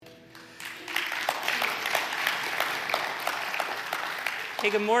Hey,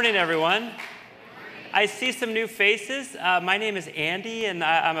 good morning, everyone. I see some new faces. My name is Andy, and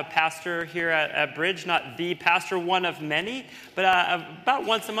I'm a pastor here at Bridge, not the pastor, one of many. But about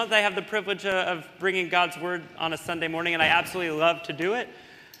once a month, I have the privilege of bringing God's Word on a Sunday morning, and I absolutely love to do it.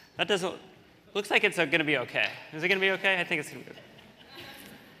 Looks like it's going to be okay. Is it going to be okay? I think it's going to be okay.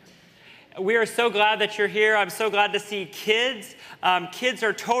 We are so glad that you're here. I'm so glad to see kids. Kids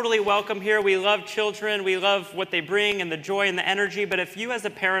are totally welcome here. We love children. We love what they bring and the joy and the energy. But if you as a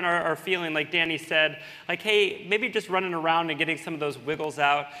parent are feeling, like Danny said, like, hey, maybe just running around and getting some of those wiggles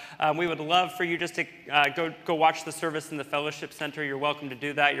out, we would love for you just to go watch the service in the fellowship center. You're welcome to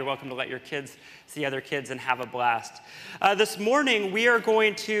do that. You're welcome to let your kids see other kids and have a blast. This morning, we are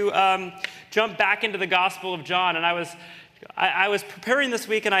going to jump back into the Gospel of John. And I was preparing this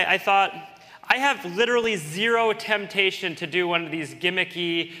week, and I thought, I have literally zero temptation to do one of these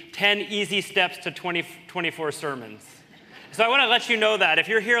gimmicky 10 easy steps to 2024 sermons. So I want to let you know that. If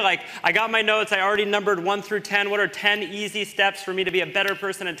you're here like, I got my notes, I already numbered 1 through 10. What are 10 easy steps for me to be a better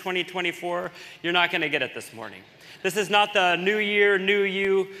person in 2024? You're not going to get it this morning. This is not the New Year, New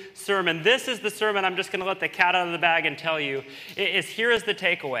You sermon. This is the sermon I'm just going to let the cat out of the bag and tell you. Here is the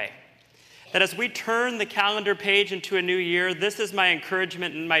takeaway. That as we turn the calendar page into a new year, this is my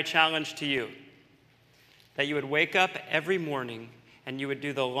encouragement and my challenge to you. That you would wake up every morning and you would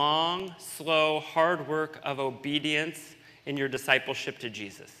do the long, slow, hard work of obedience in your discipleship to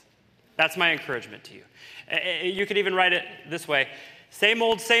Jesus. That's my encouragement to you. You could even write it this way, same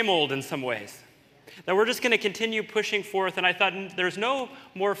old in some ways. That we're just going to continue pushing forth, and I thought there's no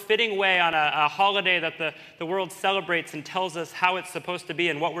more fitting way on a holiday that the world celebrates and tells us how it's supposed to be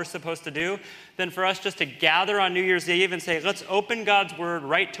and what we're supposed to do than for us just to gather on New Year's Eve and say, let's open God's Word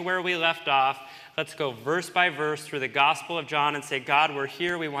right to where we left off. Let's go verse by verse through the Gospel of John and say, God, we're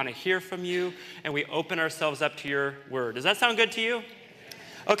here, we want to hear from you, and we open ourselves up to your Word. Does that sound good to you?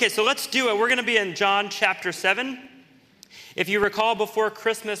 Okay, so let's do it. We're going to be in John chapter 7. If you recall, before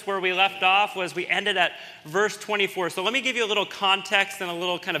Christmas, where we left off was we ended at verse 24. So let me give you a little context and a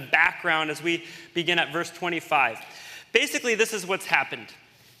little kind of background as we begin at verse 25. Basically, this is what's happened.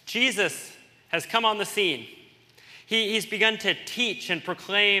 Jesus has come on the scene. He's begun to teach and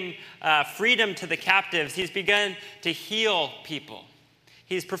proclaim freedom to the captives. He's begun to heal people.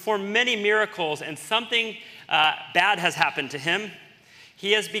 He's performed many miracles, and something bad has happened to him.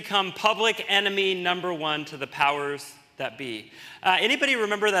 He has become public enemy number one to the powers that be. Anybody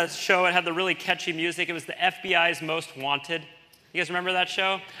remember that show? It had the really catchy music. It was the FBI's Most Wanted. You guys remember that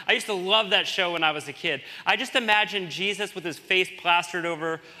show? I used to love that show when I was a kid. I just imagine Jesus with his face plastered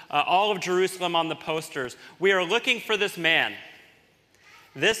over all of Jerusalem on the posters. We are looking for this man.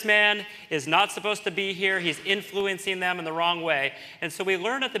 This man is not supposed to be here. He's influencing them in the wrong way. And so we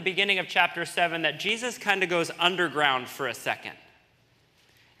learn at the beginning of chapter 7 that Jesus kind of goes underground for a second.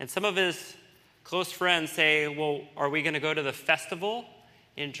 And some of his close friends say, well, are we going to go to the festival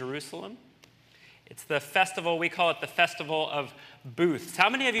in Jerusalem? It's the festival, we call it the Festival of Booths. How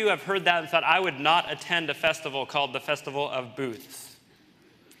many of you have heard that and thought, I would not attend a festival called the Festival of Booths?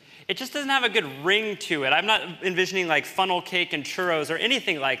 It just doesn't have a good ring to it. I'm not envisioning like funnel cake and churros or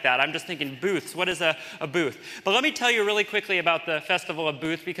anything like that. I'm just thinking booths. What is a booth? But let me tell you really quickly about the Festival of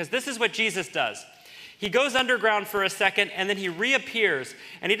Booths, because this is what Jesus does. He goes underground for a second, and then he reappears.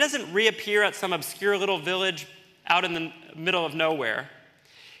 And he doesn't reappear at some obscure little village out in the middle of nowhere.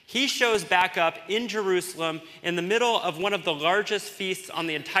 He shows back up in Jerusalem in the middle of one of the largest feasts on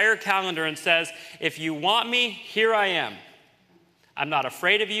the entire calendar and says, if you want me, here I am. I'm not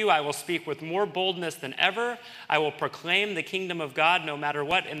afraid of you. I will speak with more boldness than ever. I will proclaim the kingdom of God no matter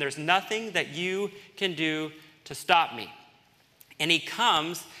what, and there's nothing that you can do to stop me. And he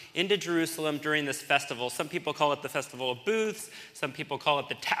comes into Jerusalem during this festival. Some people call it the Festival of Booths. Some people call it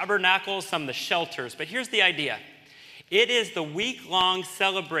the Tabernacles, some the shelters. But here's the idea. It is the week-long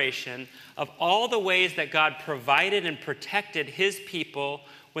celebration of all the ways that God provided and protected his people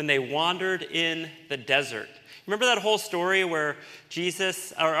when they wandered in the desert. Remember that whole story where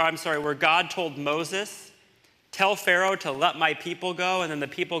where God told Moses, tell Pharaoh to let my people go, and then the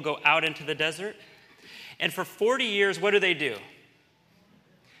people go out into the desert? And for 40 years, what do?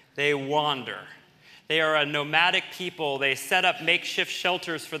 They wander. They are a nomadic people. They set up makeshift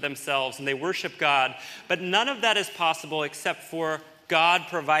shelters for themselves, and they worship God. But none of that is possible except for God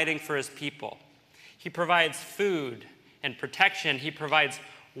providing for his people. He provides food and protection. He provides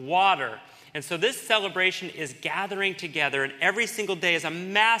water. And so this celebration is gathering together, and every single day is a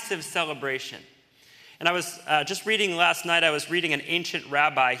massive celebration. And I was just reading last night, I was reading an ancient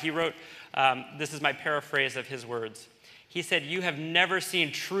rabbi. He wrote, this is my paraphrase of his words. He said, you have never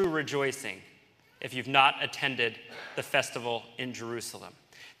seen true rejoicing if you've not attended the festival in Jerusalem.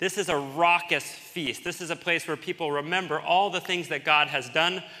 This is a raucous feast. This is a place where people remember all the things that God has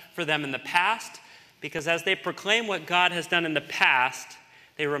done for them in the past, because as they proclaim what God has done in the past,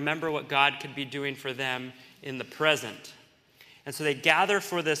 they remember what God could be doing for them in the present. And so they gather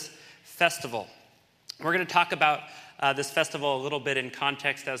for this festival. We're going to talk about this festival a little bit in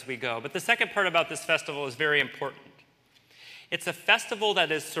context as we go. But the second part about this festival is very important. It's a festival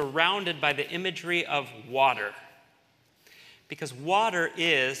that is surrounded by the imagery of water, because water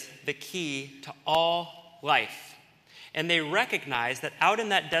is the key to all life. And they recognize that out in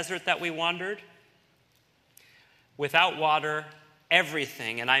that desert that we wandered, without water,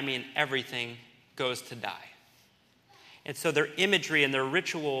 everything, and I mean everything, goes to die. And so their imagery and their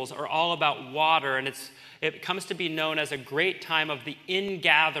rituals are all about water, and it comes to be known as a great time of the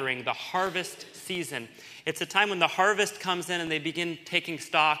ingathering, the harvest season. It's a time when the harvest comes in and they begin taking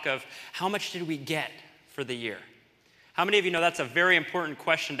stock of how much did we get for the year. How many of you know that's a very important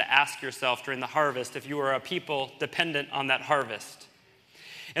question to ask yourself during the harvest if you are a people dependent on that harvest?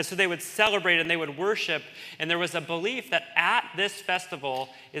 And so they would celebrate and they would worship, and there was a belief that at this festival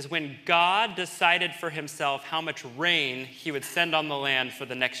is when God decided for himself how much rain he would send on the land for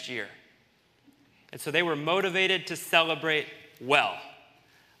the next year. And so they were motivated to celebrate well.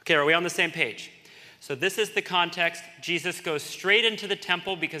 Okay, are we on the same page? So this is the context. Jesus goes straight into the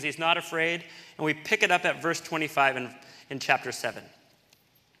temple because he's not afraid, and we pick it up at verse 25 in chapter 7.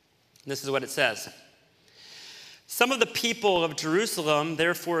 This is what it says. Some of the people of Jerusalem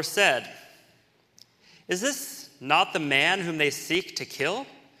therefore said, "Is this not the man whom they seek to kill?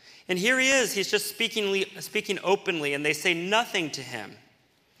 And here he is, he's just speaking openly, and they say nothing to him.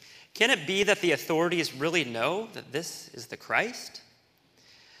 Can it be that the authorities really know that this is the Christ?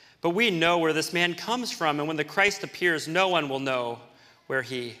 But we know where this man comes from, and when the Christ appears, no one will know where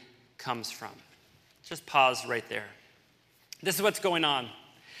he comes from." Just pause right there. This is what's going on.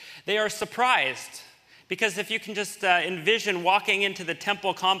 They are surprised, because if you can just envision walking into the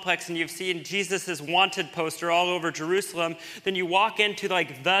temple complex and you've seen Jesus' wanted poster all over Jerusalem, then you walk into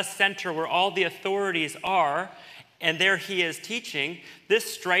like the center where all the authorities are, and there he is teaching.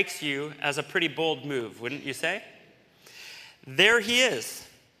 This strikes you as a pretty bold move, wouldn't you say? There he is.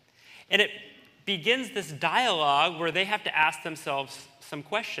 And it begins this dialogue where they have to ask themselves some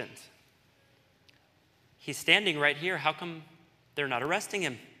questions. He's standing right here. How come they're not arresting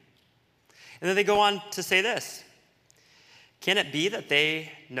him? And then they go on to say this. Can it be that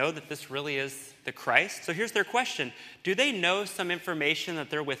they know that this really is the Christ? So here's their question. Do they know some information that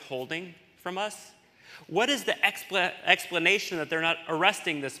they're withholding from us? What is the explanation that they're not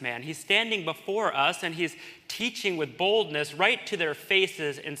arresting this man? He's standing before us and he's teaching with boldness right to their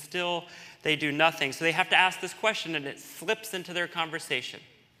faces, and still they do nothing. So they have to ask this question, and it slips into their conversation.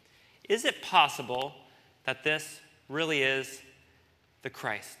 Is it possible that this really is the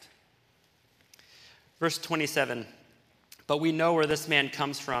Christ? Verse 27, but we know where this man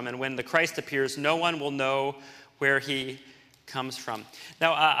comes from, and when the Christ appears, no one will know where he comes from.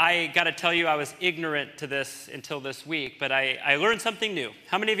 Now, I got to tell you, I was ignorant to this until this week, but I learned something new.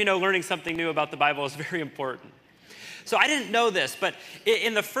 How many of you know learning something new about the Bible is very important? So I didn't know this, but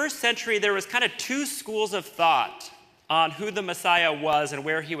in the first century, there was kind of two schools of thought on who the Messiah was and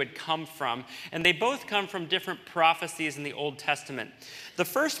where he would come from. And they both come from different prophecies in the Old Testament. The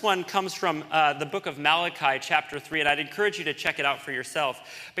first one comes from the book of Malachi, chapter 3, and I'd encourage you to check it out for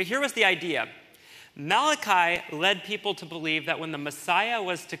yourself. But here was the idea. Malachi led people to believe that when the Messiah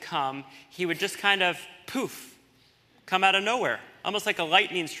was to come, he would just kind of poof, come out of nowhere, almost like a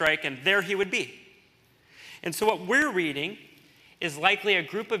lightning strike, and there he would be. And so what we're reading is likely a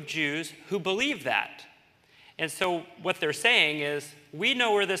group of Jews who believe that. And so what they're saying is, we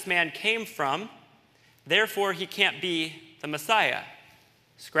know where this man came from, therefore he can't be the Messiah.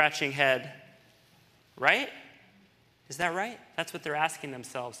 Scratching head, right? Is that right? That's what they're asking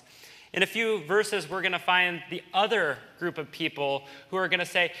themselves. In a few verses, we're going to find the other group of people who are going to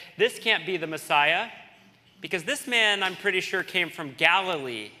say, this can't be the Messiah, because this man, I'm pretty sure, came from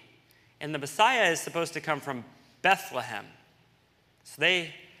Galilee, and the Messiah is supposed to come from Bethlehem. So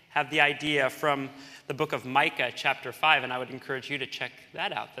they have the idea from the book of Micah, chapter 5, and I would encourage you to check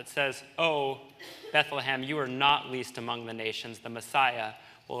that out, that says, "Oh, Bethlehem, you are not least among the nations. The Messiah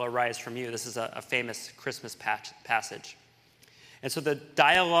will arise from you." This is a famous Christmas passage. And so the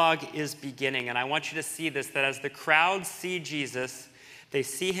dialogue is beginning, and I want you to see this, that as the crowd see Jesus, they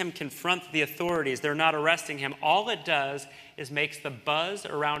see him confront the authorities. They're not arresting him. All it does is makes the buzz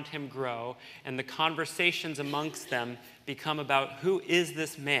around him grow, and the conversations amongst them become about who is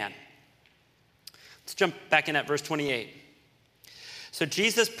this man. Let's jump back in at verse 28. So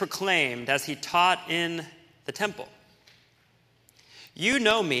Jesus proclaimed as he taught in the temple, "You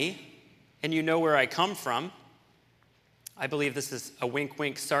know me, and you know where I come from." I believe this is a wink,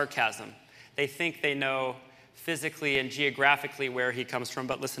 wink sarcasm. They think they know physically and geographically where he comes from,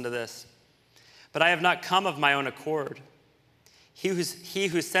 but listen to this. "But I have not come of my own accord. He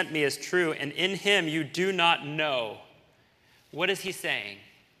who sent me is true, and in him you do not know." What is he saying?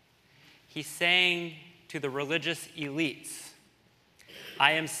 He's saying to the religious elites,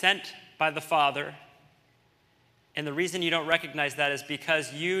 I am sent by the Father, and the reason you don't recognize that is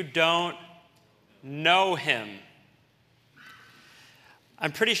because you don't know him.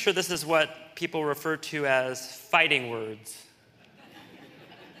 I'm pretty sure this is what people refer to as fighting words.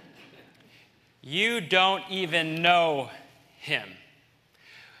 You don't even know him.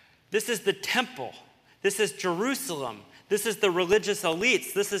 This is the temple. This is Jerusalem. This is the religious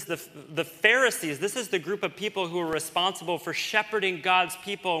elites. This is the Pharisees. This is the group of people who are responsible for shepherding God's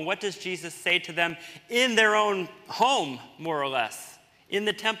people. And what does Jesus say to them in their own home, more or less? In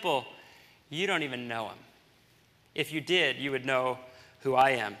the temple, you don't even know him. If you did, you would know who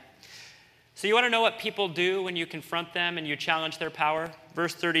I am. So you want to know what people do when you confront them and you challenge their power?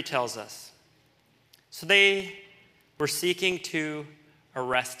 Verse 30 tells us. So they were seeking to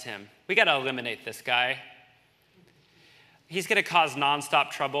arrest him. We got to eliminate this guy. He's going to cause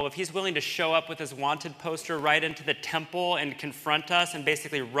nonstop trouble. If he's willing to show up with his wanted poster right into the temple and confront us and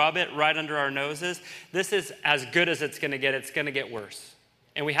basically rub it right under our noses, this is as good as it's going to get. It's going to get worse.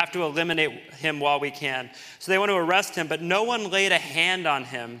 And we have to eliminate him while we can. So they want to arrest him, but no one laid a hand on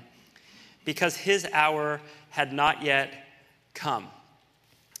him because his hour had not yet come.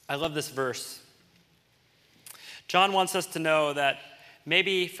 I love this verse. John wants us to know that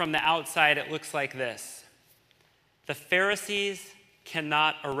maybe from the outside it looks like this. The Pharisees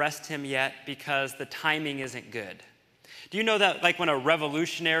cannot arrest him yet because the timing isn't good. Do you know that like when a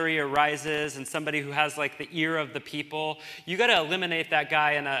revolutionary arises and somebody who has like the ear of the people, you got to eliminate that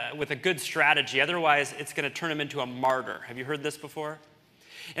guy with a good strategy. Otherwise, it's going to turn him into a martyr. Have you heard this before?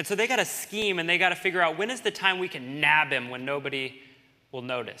 And so they got to scheme and they got to figure out when is the time we can nab him when nobody will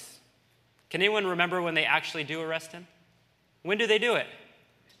notice. Can anyone remember when they actually do arrest him? When do they do it?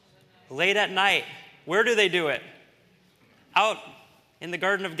 Late at night. Where do they do it? Out in the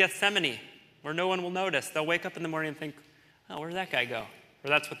Garden of Gethsemane, where no one will notice. They'll wake up in the morning and think, oh, where'd that guy go? Or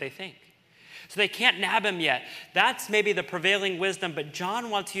that's what they think. So they can't nab him yet. That's maybe the prevailing wisdom, but John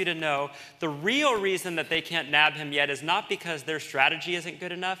wants you to know the real reason that they can't nab him yet is not because their strategy isn't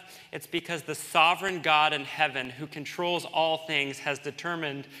good enough. It's because the sovereign God in heaven, who controls all things, has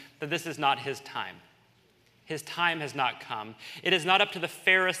determined that this is not his time. His time has not come. It is not up to the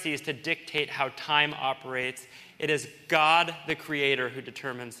Pharisees to dictate how time operates. It is God, the Creator, who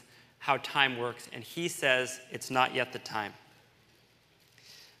determines how time works, and he says it's not yet the time.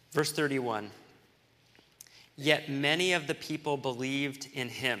 Verse 31, yet many of the people believed in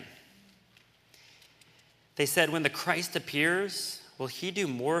him. They said, when the Christ appears, will he do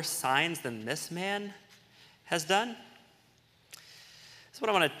more signs than this man has done? That's what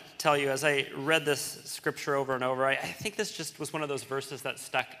I want to tell you as I read this scripture over and over. I think this just was one of those verses that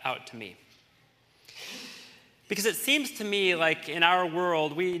stuck out to me. Because it seems to me like in our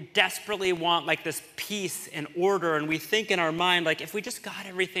world, we desperately want like this peace and order, and we think in our mind, like if we just got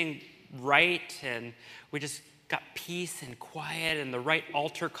everything right and we just got peace and quiet and the right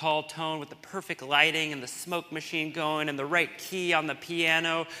altar call tone with the perfect lighting and the smoke machine going and the right key on the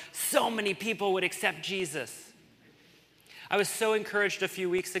piano, so many people would accept Jesus. I was so encouraged a few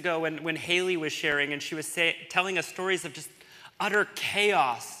weeks ago when Haley was sharing and she was telling us stories of just utter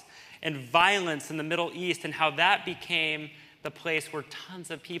chaos and violence in the Middle East and how that became the place where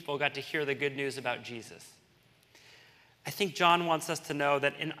tons of people got to hear the good news about Jesus. I think John wants us to know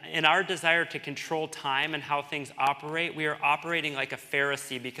that in our desire to control time and how things operate, we are operating like a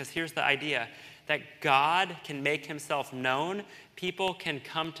Pharisee, because here's the idea, that God can make himself known. People can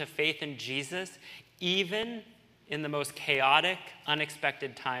come to faith in Jesus even in the most chaotic,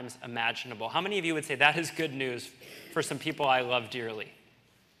 unexpected times imaginable. How many of you would say that is good news for some people I love dearly?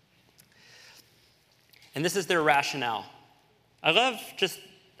 And this is their rationale. I love just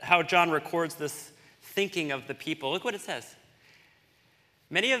how John records this thinking of the people. Look what it says.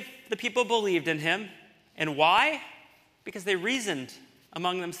 Many of the people believed in him. And why? Because they reasoned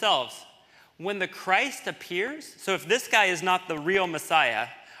among themselves. When the Christ appears, so if this guy is not the real Messiah,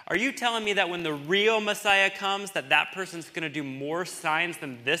 are you telling me that when the real Messiah comes, that person's going to do more signs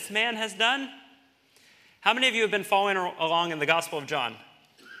than this man has done? How many of you have been following along in the Gospel of John?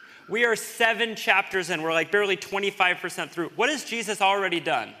 We are 7 chapters in. We're like barely 25% through. What has Jesus already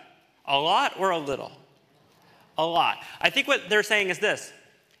done? A lot or a little? A lot. I think what they're saying is this.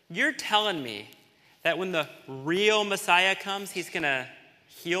 You're telling me that when the real Messiah comes, he's going to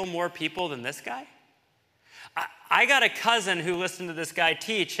heal more people than this guy? I got a cousin who listened to this guy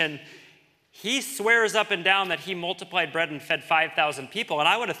teach, and he swears up and down that he multiplied bread and fed 5,000 people, and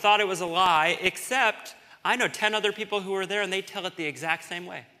I would have thought it was a lie, except I know 10 other people who were there, and they tell it the exact same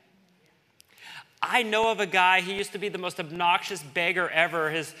way. I know of a guy, he used to be the most obnoxious beggar ever.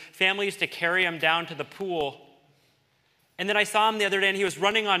 His family used to carry him down to the pool. And then I saw him the other day, and he was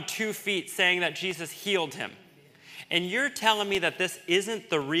running on 2 feet saying that Jesus healed him. And you're telling me that this isn't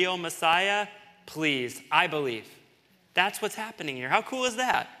the real Messiah? Please, I believe. That's what's happening here. How cool is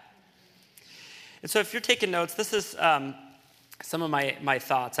that? And so if you're taking notes, this is some of my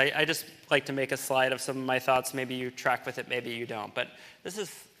thoughts. I just like to make a slide of some of my thoughts. Maybe you track with it, maybe you don't. But this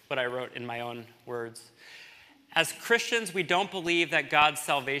is what I wrote in my own words. As Christians, we don't believe that God's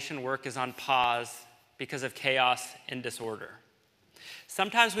salvation work is on pause because of chaos and disorder.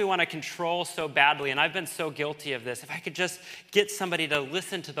 Sometimes we want to control so badly, and I've been so guilty of this. If I could just get somebody to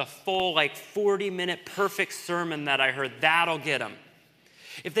listen to the full, 40-minute perfect sermon that I heard, that'll get them.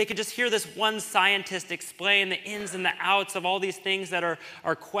 If they could just hear this one scientist explain the ins and the outs of all these things that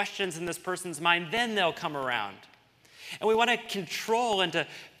are questions in this person's mind, then they'll come around. And we want to control into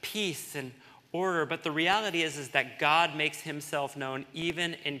peace and order, but the reality is that God makes himself known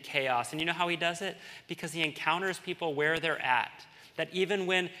even in chaos. And you know how he does it? Because he encounters people where they're at. That even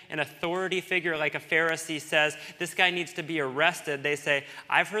when an authority figure like a Pharisee says, this guy needs to be arrested, they say,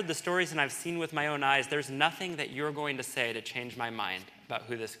 I've heard the stories and I've seen with my own eyes. There's nothing that you're going to say to change my mind about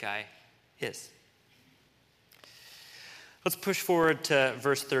who this guy is. Let's push forward to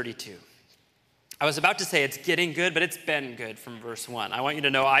verse 32. I was about to say it's getting good, but it's been good from verse 1. I want you to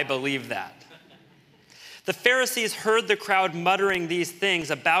know I believe that. The Pharisees heard the crowd muttering these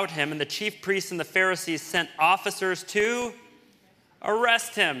things about him, and the chief priests and the Pharisees sent officers to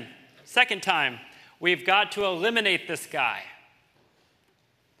arrest him. Second time, we've got to eliminate this guy.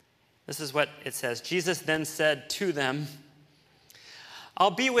 This is what it says. Jesus then said to them, I'll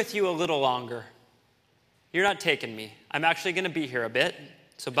be with you a little longer. You're not taking me. I'm actually going to be here a bit,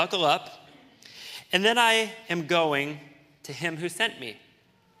 so buckle up. And then I am going to him who sent me.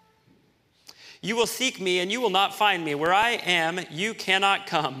 You will seek me and you will not find me. Where I am, you cannot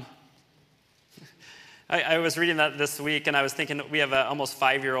come. I was reading that this week, and I was thinking, we have an almost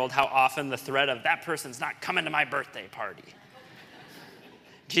 5-year-old, how often the threat of that person's not coming to my birthday party.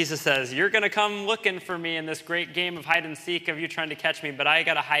 Jesus says, you're going to come looking for me in this great game of hide and seek of you trying to catch me, but I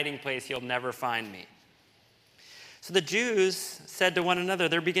got a hiding place you'll never find me. So the Jews said to one another,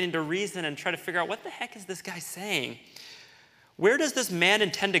 they're beginning to reason and try to figure out, what the heck is this guy saying? Where does this man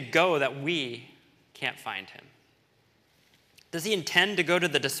intend to go that we can't find him? Does he intend to go to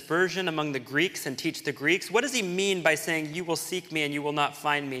the dispersion among the Greeks and teach the Greeks? What does he mean by saying, you will seek me and you will not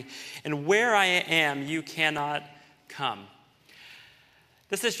find me? And where I am, you cannot come.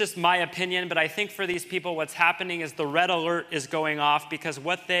 This is just my opinion, but I think for these people, what's happening is the red alert is going off because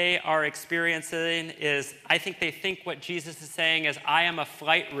what they are experiencing is, I think they think what Jesus is saying is, I am a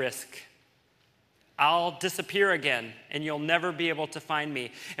flight risk. I'll disappear again, and you'll never be able to find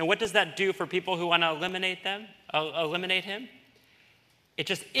me. And what does that do for people who want to eliminate him? It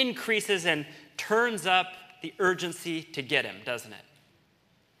just increases and turns up the urgency to get him, doesn't it?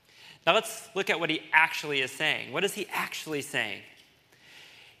 Now let's look at what he actually is saying. What is he actually saying?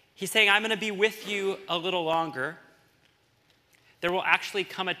 He's saying, I'm going to be with you a little longer. There will actually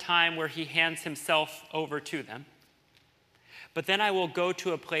come a time where he hands himself over to them. But then I will go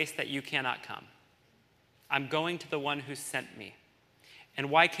to a place that you cannot come. I'm going to the one who sent me. And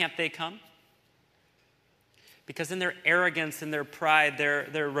why can't they come? Because in their arrogance and their pride,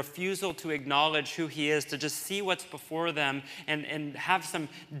 their refusal to acknowledge who he is, to just see what's before them and have some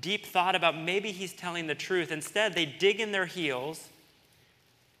deep thought about maybe he's telling the truth. Instead, they dig in their heels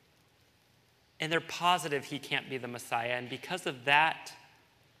and they're positive he can't be the Messiah. And because of that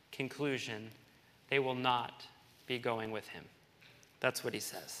conclusion, they will not be going with him. That's what he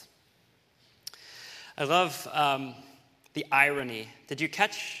says. I love the irony. Did you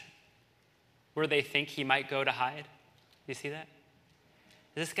catch where they think he might go to hide? You see that?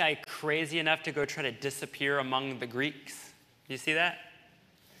 Is this guy crazy enough to go try to disappear among the Greeks? You see that?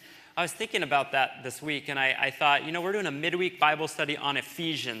 I was thinking about that this week, and I thought, we're doing a midweek Bible study on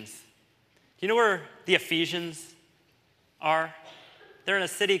Ephesians. Do you know where the Ephesians are? They're in a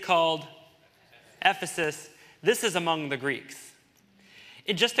city called Ephesus. This is among the Greeks.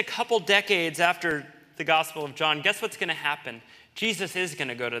 In just a couple decades after the Gospel of John, guess what's going to happen? Jesus is going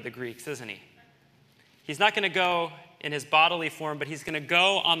to go to the Greeks, isn't he? He's not going to go in his bodily form, but he's going to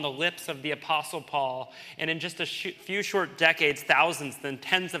go on the lips of the Apostle Paul. And in just a few short decades, thousands, then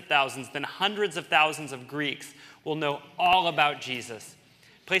tens of thousands, then hundreds of thousands of Greeks will know all about Jesus.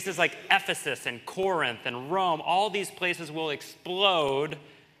 Places like Ephesus and Corinth and Rome, all these places will explode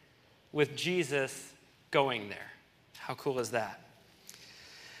with Jesus going there. How cool is that?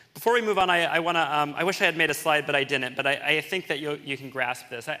 Before we move on, I wish I had made a slide, but I didn't. But I think that you can grasp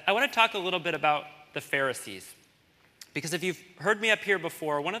this. I want to talk a little bit about the Pharisees. Because if you've heard me up here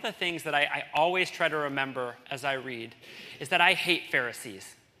before, one of the things that I always try to remember as I read is that I hate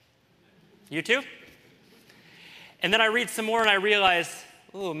Pharisees. You too? And then I read some more and I realize,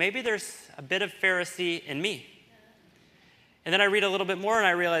 ooh, maybe there's a bit of Pharisee in me. And then I read a little bit more and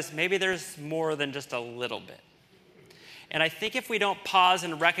I realize maybe there's more than just a little bit. And I think if we don't pause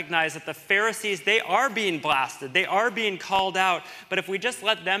and recognize that the Pharisees, they are being blasted, they are being called out, but if we just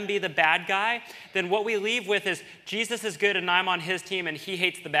let them be the bad guy, then what we leave with is Jesus is good and I'm on his team and he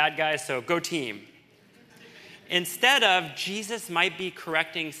hates the bad guys, so go team. Instead of Jesus might be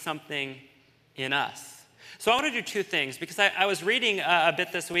correcting something in us. So I want to do two things, because I was reading a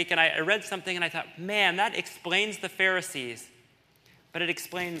bit this week and I read something and I thought, man, that explains the Pharisees, but it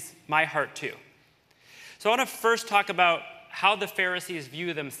explains my heart too. So I want to first talk about how the Pharisees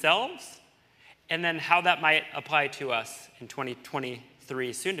view themselves and then how that might apply to us in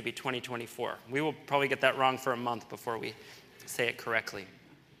 2023, soon to be 2024. We will probably get that wrong for a month before we say it correctly.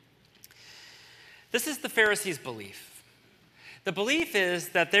 This is the Pharisees' belief. The belief is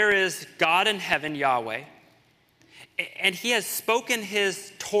that there is God in heaven, Yahweh, and he has spoken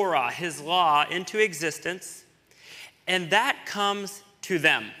his Torah, his law, into existence, and that comes to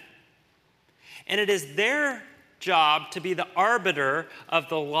them. And it is their job to be the arbiter of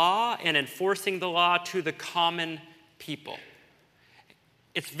the law and enforcing the law to the common people.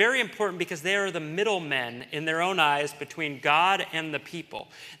 It's very important because they are the middlemen in their own eyes between God and the people.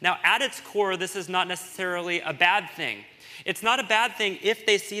 Now, at its core, this is not necessarily a bad thing. It's not a bad thing if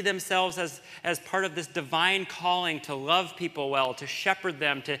they see themselves as part of this divine calling to love people well, to shepherd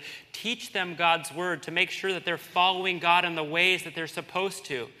them, to teach them God's word, to make sure that they're following God in the ways that they're supposed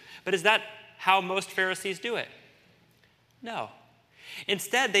to. But is that how most Pharisees do it? No.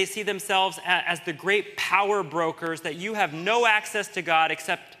 Instead, they see themselves as the great power brokers, that you have no access to God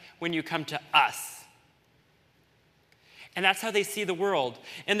except when you come to us. And that's how they see the world.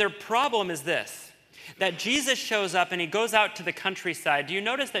 And their problem is this, that Jesus shows up and he goes out to the countryside. Do you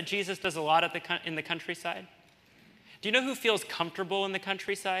notice that Jesus does a lot in the countryside? Do you know who feels comfortable in the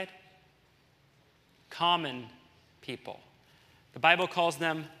countryside? Common people. The Bible calls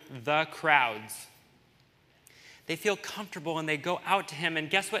them the crowds. They feel comfortable and they go out to him, and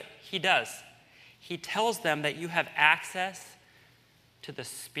guess what he does? He tells them that you have access to the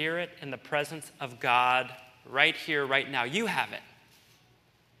Spirit and the presence of God right here, right now. You have it.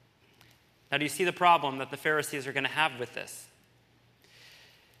 Now, do you see the problem that the Pharisees are going to have with this?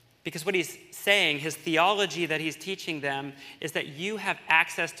 Because what he's saying, his theology that he's teaching them, is that you have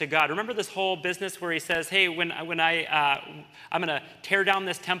access to God. Remember this whole business where he says, hey, when I'm going to tear down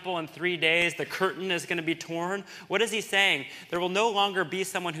this temple in 3 days, the curtain is going to be torn. What is he saying? There will no longer be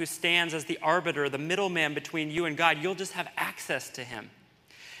someone who stands as the arbiter, the middleman between you and God. You'll just have access to him.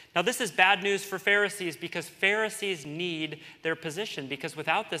 Now, this is bad news for Pharisees, because Pharisees need their position, because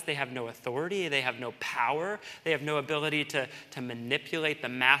without this, they have no authority, they have no power, they have no ability to manipulate the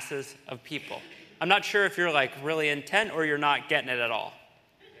masses of people. I'm not sure if you're like really intent or you're not getting it at all.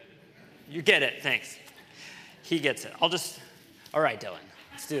 You get it, thanks. He gets it. All right, Dylan,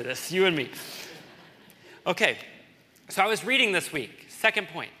 let's do this, you and me. Okay, so I was reading this week, second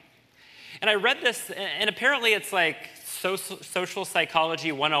point, and I read this, and apparently it's like Social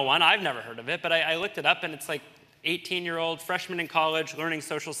Psychology 101. I've never heard of it, but I looked it up, and it's like 18-year-old freshman in college learning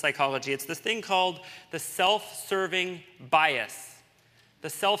social psychology. It's this thing called the self-serving bias.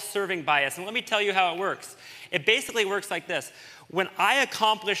 The self-serving bias. And let me tell you how it works. It basically works like this. When I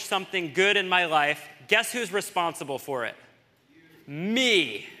accomplish something good in my life, guess who's responsible for it?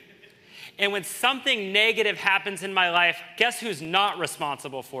 Me. And when something negative happens in my life, guess who's not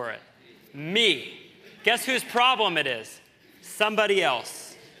responsible for it? Me. Guess whose problem it is? Somebody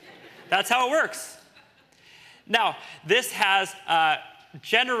else. That's how it works. Now, this has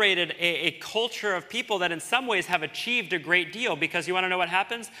generated a culture of people that in some ways have achieved a great deal, because you want to know what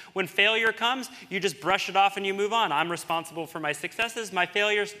happens? When failure comes, you just brush it off and you move on. I'm responsible for my successes. My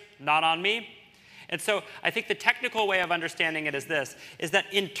failures, not on me. And so I think the technical way of understanding it is this, is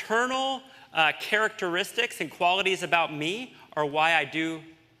that internal characteristics and qualities about me are why I do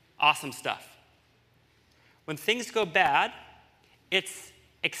awesome stuff. When things go bad, it's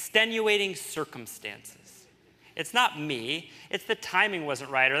extenuating circumstances. It's not me. It's the timing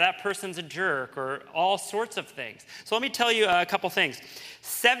wasn't right, or that person's a jerk, or all sorts of things. So let me tell you a couple things.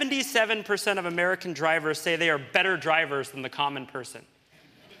 77% of American drivers say they are better drivers than the common person.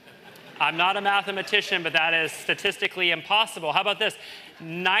 I'm not a mathematician, but that is statistically impossible. How about this?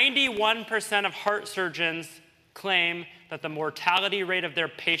 91% of heart surgeons claim that the mortality rate of their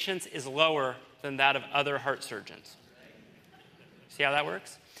patients is lower than that of other heart surgeons. See how that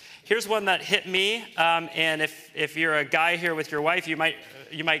works? Here's one that hit me, and if you're a guy here with your wife, you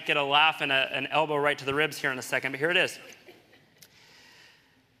might get a laugh and an elbow right to the ribs here in a second, but here it is.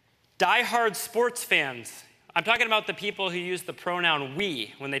 Die-hard sports fans. I'm talking about the people who use the pronoun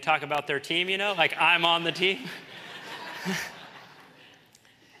we when they talk about their team, like I'm on the team.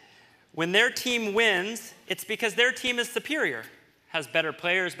 When their team wins, it's because their team is superior, has better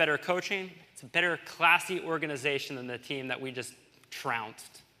players, better coaching. It's a better, classy organization than the team that we just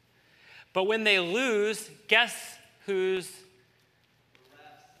trounced. But when they lose, guess who's?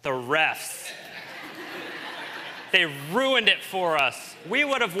 The refs. They ruined it for us. We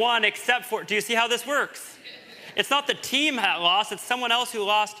would have won except for, do you see how this works? It's not the team that lost, it's someone else who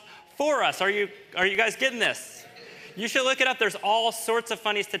lost for us. Are you guys getting this? You should look it up. There's all sorts of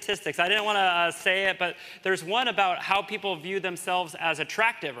funny statistics. I didn't want to say it, but there's one about how people view themselves as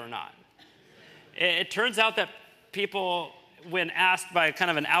attractive or not. It turns out that people, when asked by kind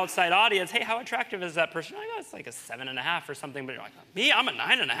of an outside audience, hey, how attractive is that person? Oh, it's like a 7.5 or something. But you're like, me, I'm a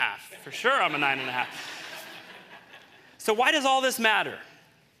 9.5. For sure, I'm a 9.5. So why does all this matter?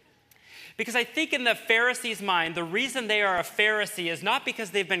 Because I think in the Pharisees' mind, the reason they are a Pharisee is not because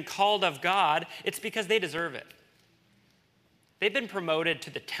they've been called of God, it's because they deserve it. They've been promoted to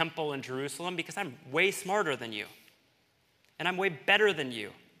the temple in Jerusalem because I'm way smarter than you. And I'm way better than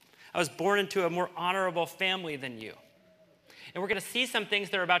you. I was born into a more honorable family than you. And we're going to see some things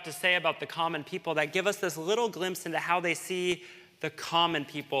they're about to say about the common people that give us this little glimpse into how they see the common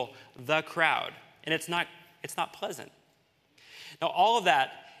people, the crowd. And it's not pleasant. Now, all of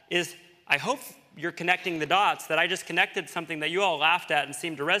that is, I hope you're connecting the dots, that I just connected something that you all laughed at and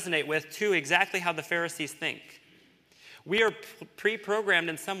seemed to resonate with to exactly how the Pharisees think. We are pre-programmed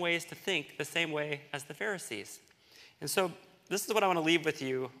in some ways to think the same way as the Pharisees. And so this is what I want to leave with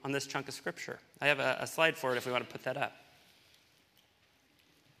you on this chunk of scripture. I have a slide for it if we want to put that up.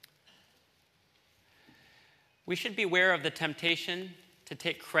 We should beware of the temptation to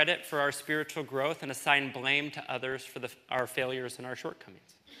take credit for our spiritual growth and assign blame to others for our failures and our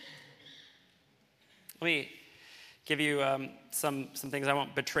shortcomings. Let me give you some things. I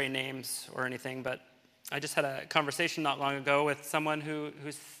won't betray names or anything, but I just had a conversation not long ago with someone who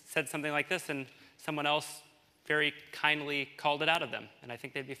said something like this, and someone else very kindly called it out of them, and I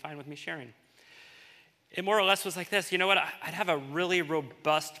think they'd be fine with me sharing. It more or less was like this. You know what? I'd have a really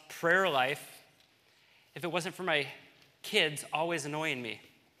robust prayer life if it wasn't for my kids always annoying me.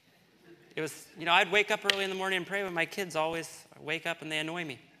 It was, I'd wake up early in the morning and pray, but my kids always wake up and they annoy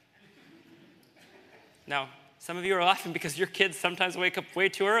me. Now, some of you are laughing because your kids sometimes wake up way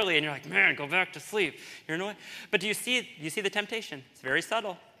too early and you're like, man, go back to sleep. You're annoyed. But do you see the temptation? It's very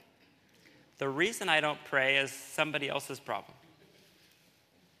subtle. The reason I don't pray is somebody else's problem.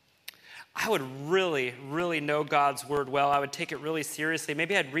 I would really, really know God's word well. I would take it really seriously.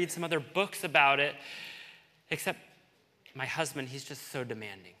 Maybe I'd read some other books about it. Except my husband, he's just so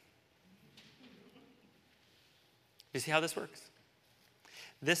demanding. You see how this works?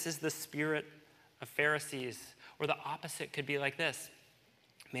 This is the spirit of Pharisees. Or the opposite could be like this.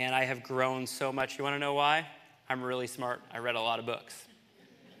 Man, I have grown so much. You want to know why? I'm really smart. I read a lot of books.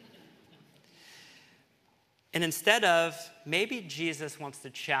 And instead of, maybe Jesus wants to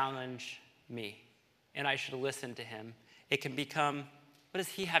challenge me and I should listen to him, it can become, what does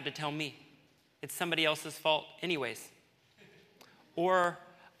he have to tell me? It's somebody else's fault anyways. Or,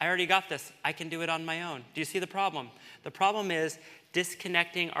 I already got this. I can do it on my own. Do you see the problem? The problem is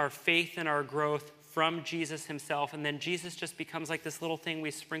disconnecting our faith and our growth from Jesus himself, and then Jesus just becomes like this little thing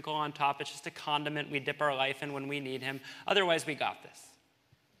we sprinkle on top. It's just a condiment we dip our life in when we need him. Otherwise, we got this.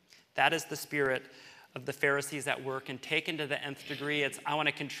 That is the spirit of the Pharisees at work, and taken to the nth degree, it's I want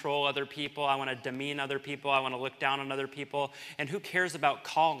to control other people, I want to demean other people, I want to look down on other people, and who cares about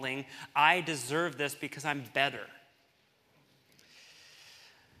calling? I deserve this because I'm better.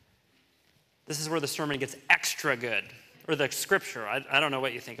 This is where the sermon gets extra good, or the scripture. I don't know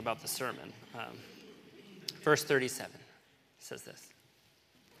what you think about the sermon. Verse 37 says this.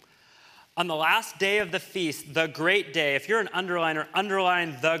 On the last day of the feast, the great day, if you're an underliner,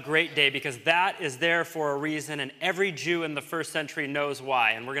 underline the great day, because that is there for a reason, and every Jew in the first century knows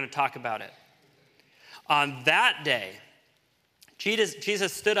why, and we're going to talk about it. On that day,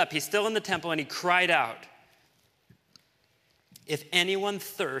 Jesus stood up, he's still in the temple, and he cried out, If anyone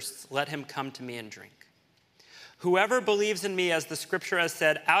thirsts, let him come to me and drink. Whoever believes in me, as the scripture has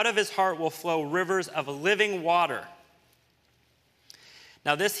said, out of his heart will flow rivers of living water.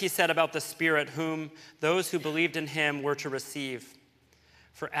 Now this he said about the Spirit, whom those who believed in him were to receive.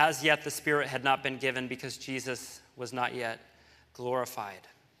 For as yet the Spirit had not been given, because Jesus was not yet glorified.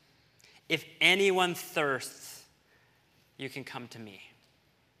 If anyone thirsts, you can come to me.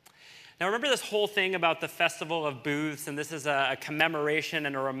 Now remember this whole thing about the Festival of Booths, and this is a commemoration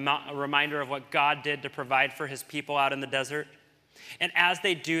and a reminder of what God did to provide for his people out in the desert. And as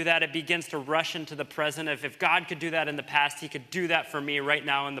they do that, it begins to rush into the present. If God could do that in the past, he could do that for me right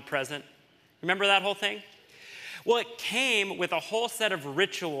now in the present. Remember that whole thing? Well, it came with a whole set of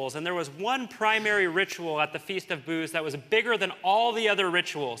rituals, and there was one primary ritual at the Feast of Booths that was bigger than all the other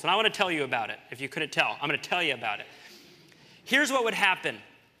rituals. And I want to tell you about it. If you couldn't tell, I'm going to tell you about it. Here's what would happen.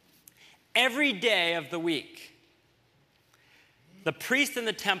 Every day of the week, the priest in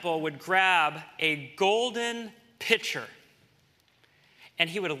the temple would grab a golden pitcher, and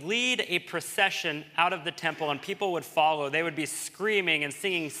he would lead a procession out of the temple, and people would follow. They would be screaming and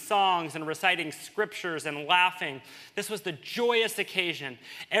singing songs and reciting scriptures and laughing. This was the joyous occasion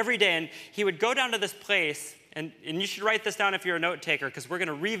every day. And he would go down to this place, and you should write this down if you're a note taker, because we're going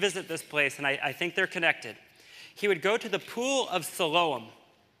to revisit this place, and I think they're connected. He would go to the pool of Siloam,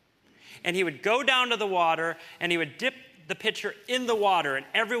 and he would go down to the water, and he would dip the pitcher in the water, and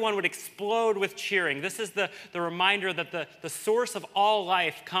everyone would explode with cheering. This is the reminder that the source of all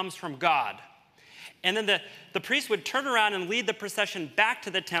life comes from God. And then the priest would turn around and lead the procession back to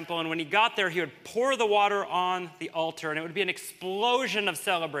the temple, and when he got there, he would pour the water on the altar, and it would be an explosion of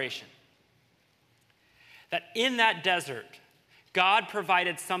celebration. That in that desert, God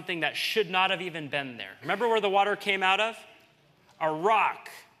provided something that should not have even been there. Remember where the water came out of? A rock.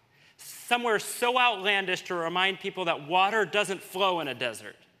 Somewhere so outlandish to remind people that water doesn't flow in a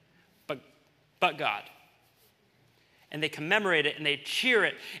desert, but God. And they commemorate it and they cheer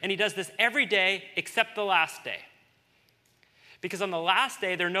it. And he does this every day except the last day. Because on the last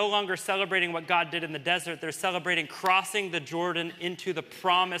day, they're no longer celebrating what God did in the desert. They're celebrating crossing the Jordan into the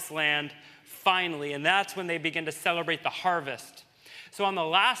promised land finally. And that's when they begin to celebrate the harvest. So on the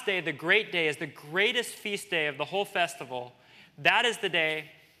last day, the great day, is the greatest feast day of the whole festival. That is the day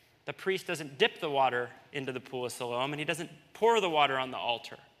the priest doesn't dip the water into the pool of Siloam, and he doesn't pour the water on the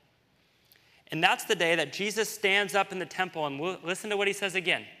altar. And that's the day that Jesus stands up in the temple, and listen to what he says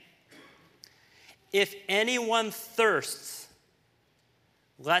again. If anyone thirsts,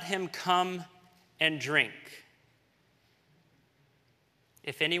 let him come and drink.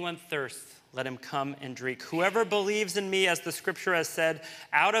 If anyone thirsts, let him come and drink. Whoever believes in me, as the scripture has said,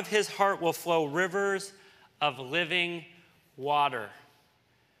 out of his heart will flow rivers of living water.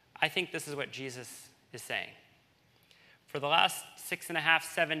 I think this is what Jesus is saying. For the last 6.5,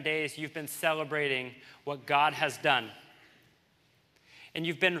 7 days, you've been celebrating what God has done. And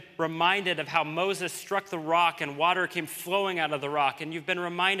you've been reminded of how Moses struck the rock and water came flowing out of the rock. And you've been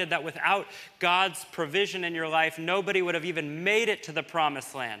reminded that without God's provision in your life, nobody would have even made it to the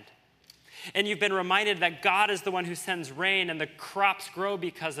promised land. And you've been reminded that God is the one who sends rain and the crops grow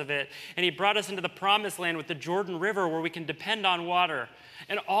because of it. And he brought us into the promised land with the Jordan River where we can depend on water.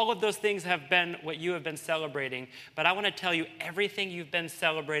 And all of those things have been what you have been celebrating. But I want to tell you, everything you've been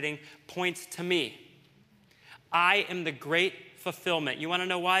celebrating points to me. I am the great fulfillment. You want to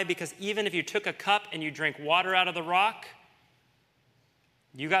know why? Because even if you took a cup and you drank water out of the rock,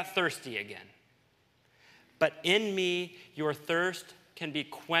 you got thirsty again. But in me, your thirst can be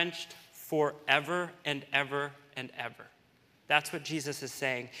quenched forever and ever and ever. That's what Jesus is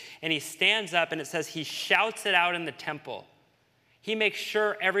saying. And he stands up and it says he shouts it out in the temple. He makes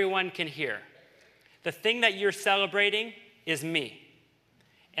sure everyone can hear. The thing that you're celebrating is me.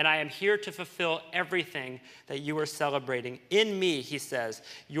 And I am here to fulfill everything that you are celebrating. In me, he says,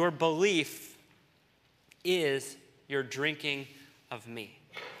 your belief is your drinking of me.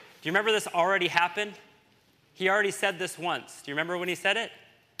 Do you remember this already happened? He already said this once. Do you remember when he said it?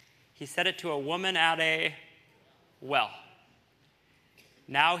 He said it to a woman at a well.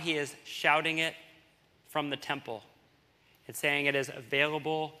 Now he is shouting it from the temple and saying it is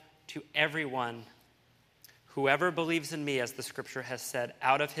available to everyone. Whoever believes in me, as the scripture has said,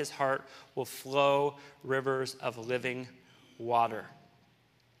 out of his heart will flow rivers of living water.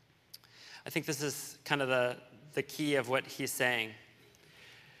 I think this is kind of the key of what he's saying.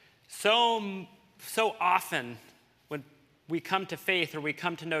 So often when we come to faith or we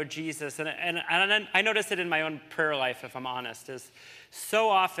come to know Jesus, and I notice it in my own prayer life, if I'm honest, is so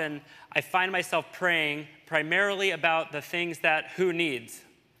often I find myself praying primarily about the things that who needs?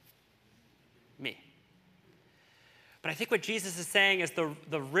 Me. But I think what Jesus is saying is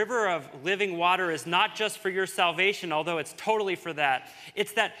the river of living water is not just for your salvation, although it's totally for that.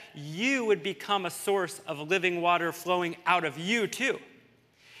 It's that you would become a source of living water flowing out of you too.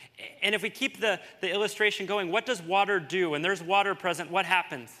 And if we keep the illustration going, what does water do? When there's water present, what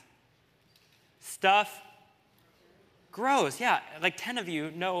happens? Stuff grows. Yeah, like 10 of you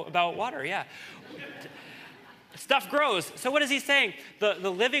know about water, yeah. Stuff grows. So what is he saying? The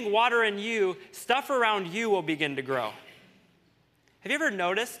living water in you, stuff around you will begin to grow. Have you ever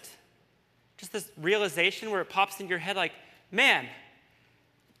noticed just this realization where it pops in your head like, man,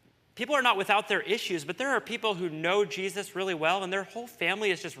 people are not without their issues, but there are people who know Jesus really well and their whole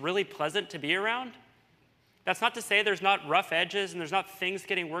family is just really pleasant to be around? That's not to say there's not rough edges and there's not things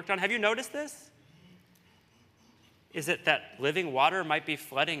getting worked on. Have you noticed this? Is it that living water might be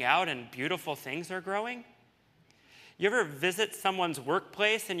flooding out and beautiful things are growing? You ever visit someone's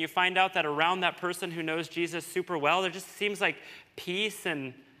workplace and you find out that around that person who knows Jesus super well, there just seems like peace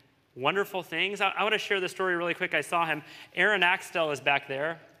and wonderful things? I want to share this story really quick. I saw him. Aaron Axtell is back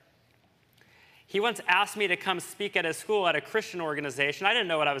there. He once asked me to come speak at his school at a Christian organization. I didn't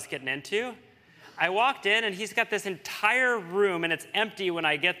know what I was getting into. I walked in and he's got this entire room and it's empty when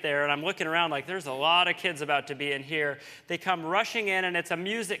I get there, and I'm looking around like there's a lot of kids about to be in here. They come rushing in and it's a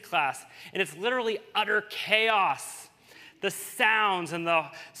music class and it's literally utter chaos. The sounds and the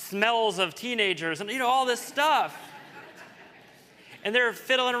smells of teenagers and all this stuff. And they're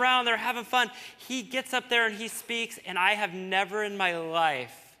fiddling around, they're having fun. He gets up there and he speaks, and I have never in my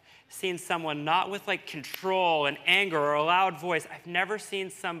life seen someone not with like control and anger or a loud voice. I've never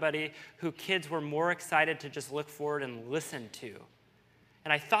seen somebody who kids were more excited to just look forward and listen to.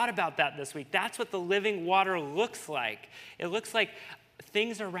 And I thought about that this week. That's what the living water looks like. It looks like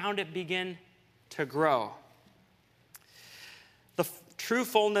things around it begin to grow. The true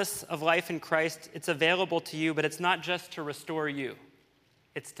fullness of life in Christ, it's available to you, but it's not just to restore you.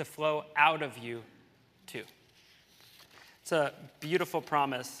 It's to flow out of you too. It's a beautiful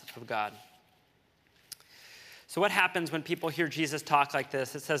promise of God. So what happens when people hear Jesus talk like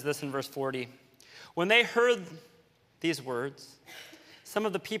this? It says this in verse 40. When they heard these words, some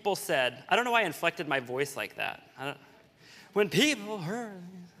of the people said, I don't know why I inflected my voice like that. When people heard,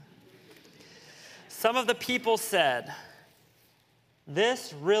 some of the people said,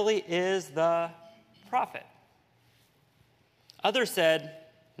 this really is the prophet. Others said,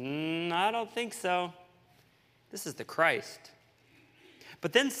 I don't think so. This is the Christ.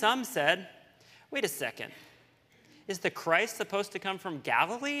 But then some said, wait a second. Is the Christ supposed to come from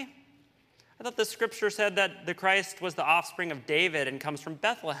Galilee? I thought the scripture said that the Christ was the offspring of David and comes from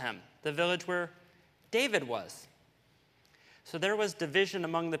Bethlehem, the village where David was. So there was division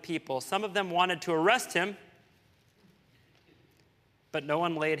among the people. Some of them wanted to arrest him, but no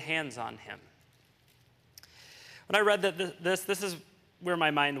one laid hands on him. When I read that this is where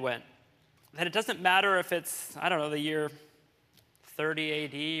my mind went. That it doesn't matter if it's, the year 30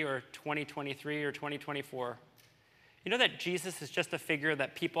 AD or 2023 or 2024. You know that Jesus is just a figure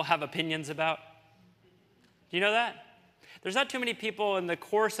that people have opinions about? Do you know that? There's not too many people in the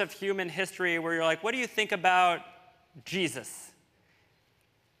course of human history where you're like, what do you think about Jesus?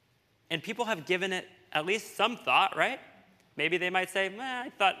 And people have given it at least some thought, right? Maybe they might say,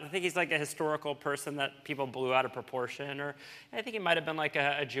 I think he's like a historical person that people blew out of proportion, or I think he might have been like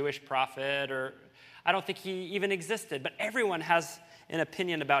a Jewish prophet, or I don't think he even existed. But everyone has an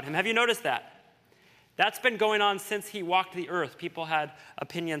opinion about him. Have you noticed that? That's been going on since he walked the earth. People had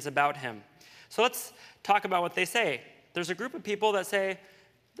opinions about him. So let's talk about what they say. There's a group of people that say,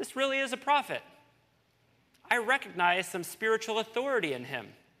 this really is a prophet. I recognize some spiritual authority in him.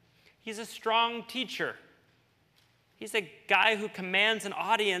 He's a strong teacher. He's a guy who commands an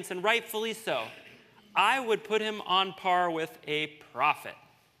audience, and rightfully so. I would put him on par with a prophet.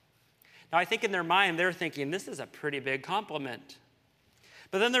 Now, I think in their mind, they're thinking, this is a pretty big compliment.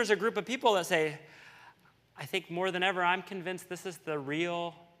 But then there's a group of people that say, I think more than ever, I'm convinced this is the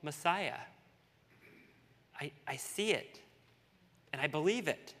real Messiah. I see it, and I believe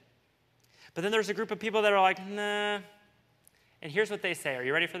it. But then there's a group of people that are like, nah. And here's what they say. Are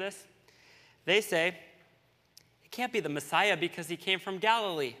you ready for this? They say, can't be the Messiah because he came from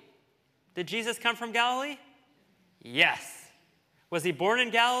Galilee. Did Jesus come from Galilee? Yes. Was he born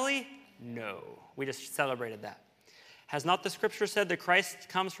in Galilee? No. We just celebrated that. Has not the scripture said the Christ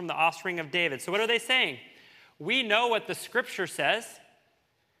comes from the offspring of David? So what are they saying? We know what the scripture says,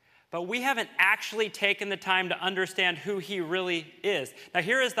 but we haven't actually taken the time to understand who he really is. Now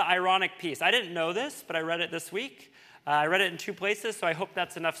here is the ironic piece. I didn't know this, but I read it this week. I read it in 2 places, so I hope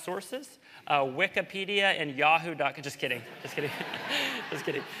that's enough sources. Wikipedia and Yahoo.com. Just kidding. Just kidding. Just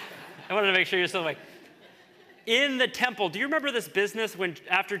kidding. I wanted to make sure you're still like. In the temple. Do you remember this business when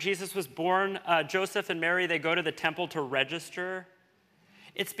after Jesus was born, Joseph and Mary, they go to the temple to register?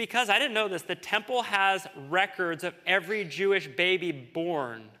 It's because, I didn't know this, the temple has records of every Jewish baby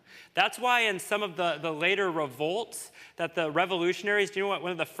born. That's why in some of the later revolts that the revolutionaries, do you know what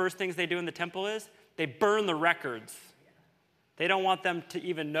one of the first things they do in the temple is? They burn the records. They don't want them to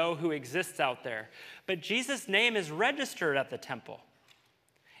even know who exists out there. But Jesus' name is registered at the temple.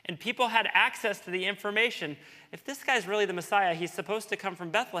 And people had access to the information. If this guy's really the Messiah, he's supposed to come from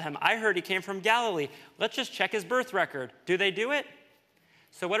Bethlehem. I heard he came from Galilee. Let's just check his birth record. Do they do it?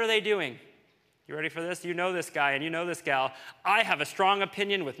 So what are they doing? You ready for this? You know this guy and you know this gal. I have a strong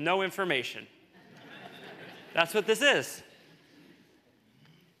opinion with no information. That's what this is.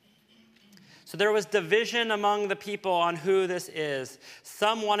 So there was division among the people on who this is.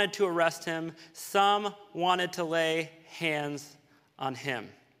 Some wanted to arrest him. Some wanted to lay hands on him.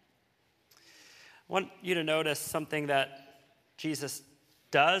 I want you to notice something that Jesus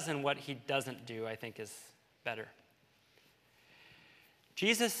does and what he doesn't do, I think, is better.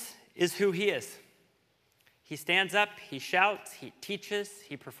 Jesus is who he is. He stands up, he shouts, he teaches,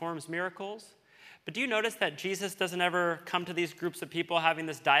 he performs miracles. But do you notice that Jesus doesn't ever come to these groups of people having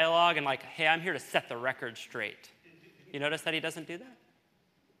this dialogue and like, hey, I'm here to set the record straight? You notice that he doesn't do that?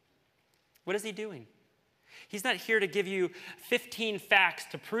 What is he doing? He's not here to give you 15 facts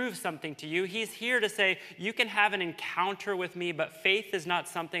to prove something to you. He's here to say, you can have an encounter with me, but faith is not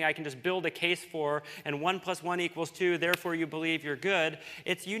something I can just build a case for, and 1 + 1 = 2, therefore you believe you're good.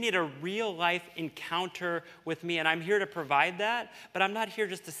 It's you need a real life encounter with me, and I'm here to provide that, but I'm not here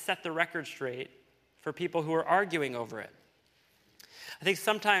just to set the record straight for people who are arguing over it. I think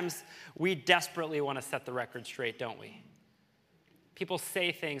sometimes we desperately want to set the record straight, don't we? People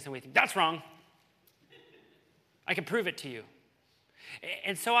say things and we think, that's wrong. I can prove it to you.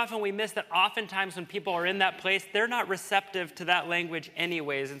 And so often we miss that oftentimes when people are in that place, they're not receptive to that language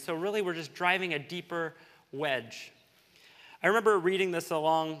anyways. And so really we're just driving a deeper wedge. I remember reading this a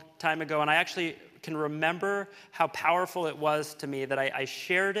long time ago, and I actually can remember how powerful it was to me that I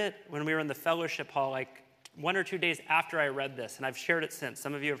shared it when we were in the fellowship hall, like 1 or 2 days after I read this, and I've shared it since.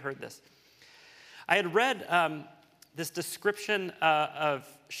 Some of you have heard this. I had read this description of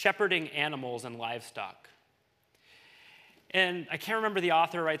shepherding animals and livestock. And I can't remember the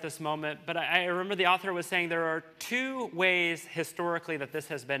author right this moment, but I remember the author was saying there are 2 ways historically that this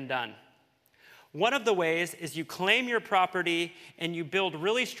has been done. One of the ways is you claim your property and you build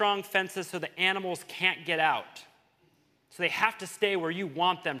really strong fences so the animals can't get out. So they have to stay where you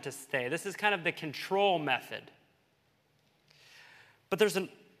want them to stay. This is kind of the control method. But there's an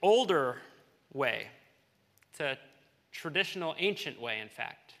older way. It's a traditional, ancient way, in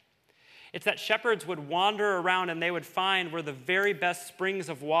fact. It's that shepherds would wander around and they would find where the very best springs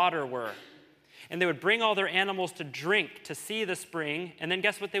of water were. And they would bring all their animals to drink, to see the spring, and then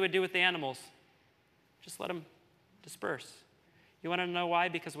guess what they would do with the animals? Just let them disperse. You want to know why?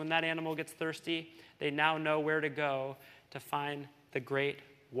 Because when that animal gets thirsty, they now know where to go to find the great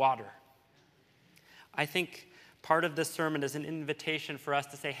water. I think part of this sermon is an invitation for us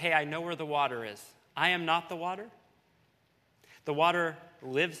to say, hey, I know where the water is. I am not the water. The water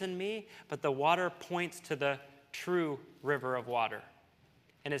lives in me, but the water points to the true river of water.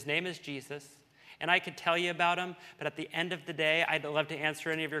 And his name is Jesus. And I could tell you about him, but at the end of the day, I'd love to answer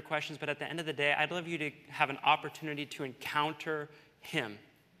any of your questions, but at the end of the day, I'd love you to have an opportunity to encounter him.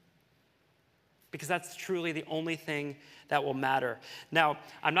 Because that's truly the only thing that will matter. Now,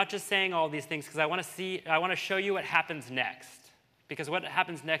 I'm not just saying all these things because I want to show you what happens next. Because what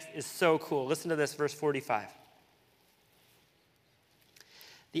happens next is so cool. Listen to this, verse 45.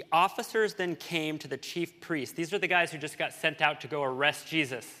 The officers then came to the chief priests. These are the guys who just got sent out to go arrest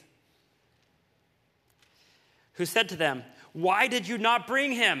Jesus. Who said to them, why did you not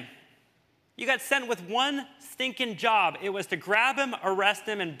bring him? You got sent with one stinking job. It was to grab him, arrest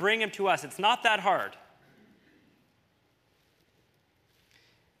him, and bring him to us. It's not that hard.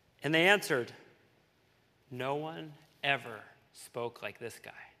 And they answered, no one ever spoke like this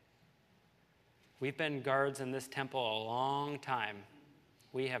guy. We've been guards in this temple a long time.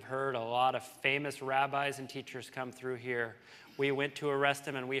 We have heard a lot of famous rabbis and teachers come through here. We went to arrest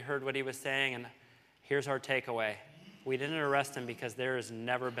him and we heard what he was saying, and here's our takeaway. We didn't arrest him because there has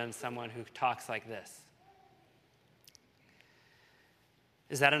never been someone who talks like this.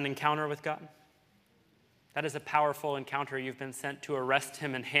 Is that an encounter with God? That is a powerful encounter. You've been sent to arrest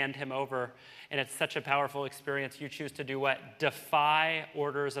him and hand him over, and it's such a powerful experience. You choose to do what? Defy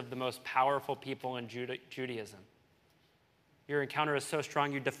orders of the most powerful people in Judaism. Your encounter is so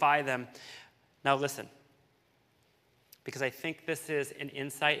strong, you defy them. Now listen. because I think this is an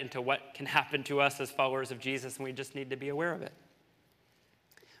insight into what can happen to us as followers of Jesus, and we just need to be aware of it.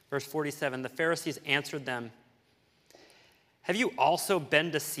 Verse 47, the Pharisees answered them, "Have you also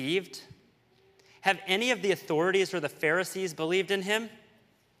been deceived? Have any of the authorities or the Pharisees believed in him?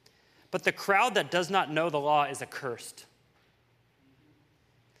 But the crowd that does not know the law is accursed."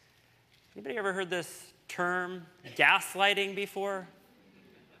 Anybody ever heard this term, gaslighting, before?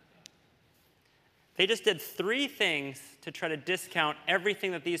 They just did 3 things to try to discount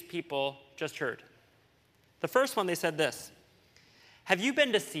everything that these people just heard. The first one, they said this: "Have you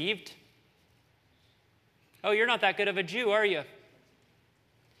been deceived? Oh, you're not that good of a Jew, are you?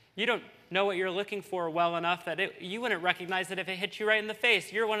 You don't know what you're looking for well enough that you wouldn't recognize it if it hit you right in the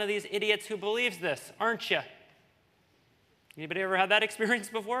face. You're one of these idiots who believes this, aren't you?" Anybody ever had that experience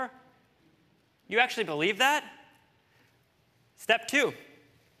before? You actually believe that? Step 2.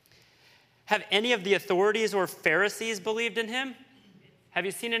 Have any of the authorities or Pharisees believed in him? Have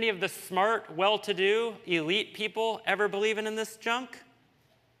you seen any of the smart, well-to-do, elite people ever believing in this junk?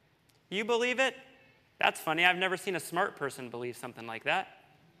 You believe it? That's funny. I've never seen a smart person believe something like that.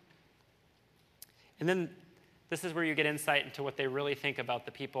 And then this is where you get insight into what they really think about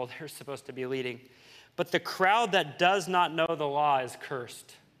the people they're supposed to be leading. "But the crowd that does not know the law is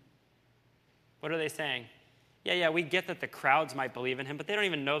cursed." What are they saying? Yeah, we get that the crowds might believe in him, but they don't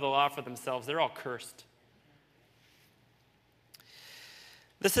even know the law for themselves. They're all cursed.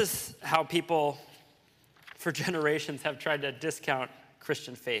 This is how people for generations have tried to discount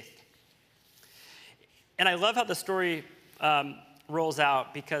Christian faith. And I love how the story rolls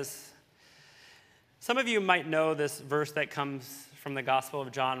out, because some of you might know this verse that comes from the Gospel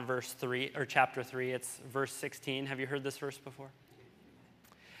of John, verse 3, or chapter 3. It's verse 16. Have you heard this verse before?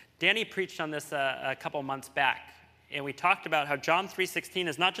 Danny preached on this a couple months back, and we talked about how John 3:16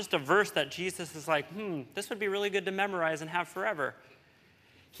 is not just a verse that Jesus is like, this would be really good to memorize and have forever.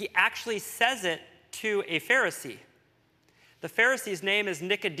 He actually says it to a Pharisee. The Pharisee's name is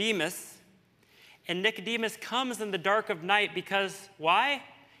Nicodemus, and Nicodemus comes in the dark of night because, why?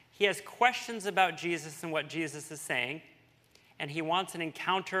 He has questions about Jesus and what Jesus is saying, and he wants an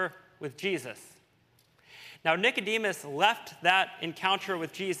encounter with Jesus. Now, Nicodemus left that encounter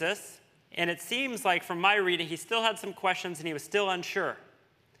with Jesus, and it seems like from my reading, he still had some questions and he was still unsure.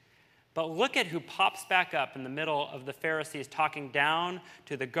 But look at who pops back up in the middle of the Pharisees, talking down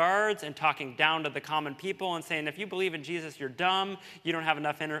to the guards and talking down to the common people and saying, if you believe in Jesus, you're dumb, you don't have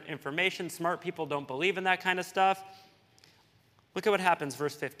enough information, smart people don't believe in that kind of stuff. Look at what happens,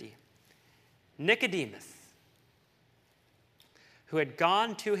 verse 50. Nicodemus, who had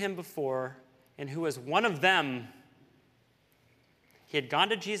gone to him before and who was one of them. He had gone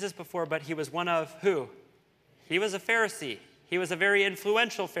to Jesus before, but he was one of who? He was a Pharisee. He was a very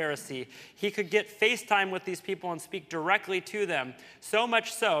influential Pharisee. He could get FaceTime with these people and speak directly to them, so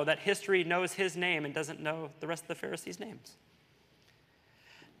much so that history knows his name and doesn't know the rest of the Pharisees' names.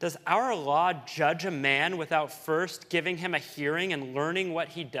 Does our law judge a man without first giving him a hearing and learning what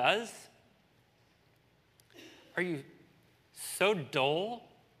he does? Are you so dull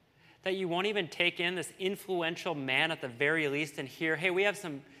that you won't even take in this influential man at the very least and hear, hey, we have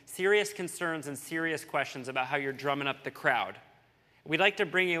some serious concerns and serious questions about how you're drumming up the crowd. We'd like to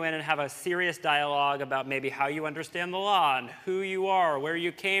bring you in and have a serious dialogue about maybe how you understand the law and who you are, where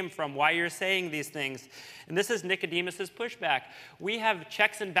you came from, why you're saying these things. And this is Nicodemus's pushback. We have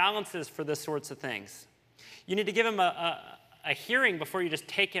checks and balances for this sorts of things. You need to give him a hearing before you just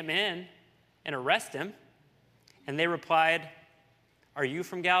take him in and arrest him. And they replied, are you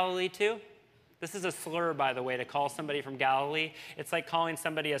from Galilee too? This is a slur, by the way, to call somebody from Galilee. It's like calling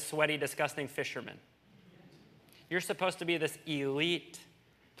somebody a sweaty, disgusting fisherman. You're supposed to be this elite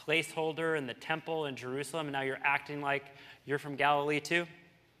placeholder in the temple in Jerusalem, and now you're acting like you're from Galilee too?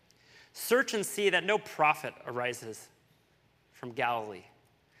 Search and see that no prophet arises from Galilee.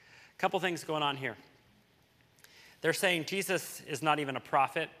 A couple things going on here. They're saying Jesus is not even a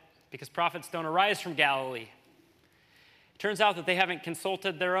prophet because prophets don't arise from Galilee. Turns out that they haven't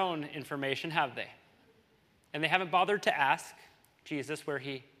consulted their own information, have they? And they haven't bothered to ask Jesus where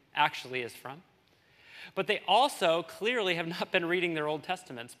he actually is from. But they also clearly have not been reading their Old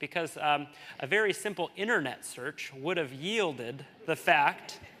Testaments, because a very simple internet search would have yielded the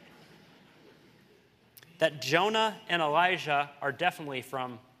fact that Jonah and Elijah are definitely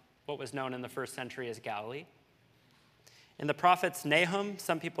from what was known in the first century as Galilee. And the prophets Nahum,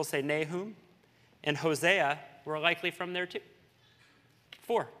 some people say Nahum, and Hosea were likely from there too.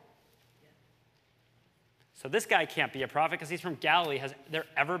 4. So this guy can't be a prophet because he's from Galilee. Has there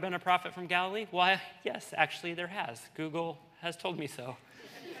ever been a prophet from Galilee? Why, yes, actually there has. Google has told me so.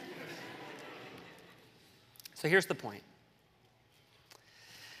 So here's the point.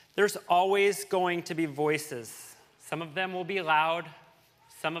 There's always going to be voices. Some of them will be loud.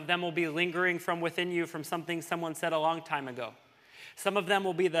 Some of them will be lingering from within you from something someone said a long time ago. Some of them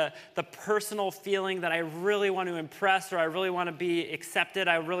will be the personal feeling that I really want to impress, or I really want to be accepted.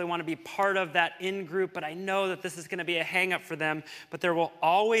 I really want to be part of that in-group, but I know that this is going to be a hang-up for them. But there will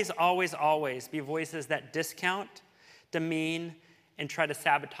always, always, always be voices that discount, demean, and try to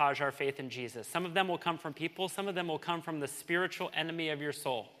sabotage our faith in Jesus. Some of them will come from people. Some of them will come from the spiritual enemy of your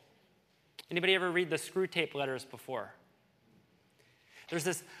soul. Anybody ever read the Screw Tape Letters before? There's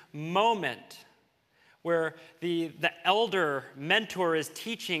this moment where the elder mentor is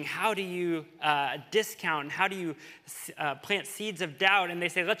teaching how do you discount and how do you plant seeds of doubt, and they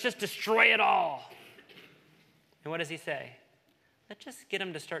say, let's just destroy it all. And what does he say? Let's just get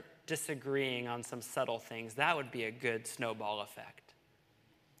them to start disagreeing on some subtle things. That would be a good snowball effect.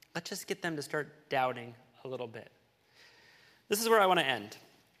 Let's just get them to start doubting a little bit. This is where I want to end.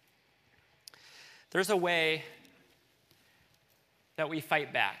 There's a way that we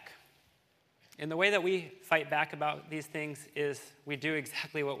fight back. And the way that we fight back about these things is we do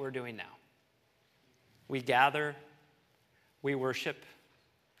exactly what we're doing now. We gather, we worship,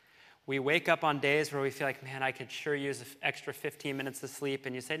 we wake up on days where we feel like, man, I could sure use an extra 15 minutes of sleep.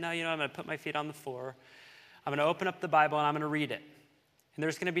 And you say, no, I'm going to put my feet on the floor. I'm going to open up the Bible and I'm going to read it. And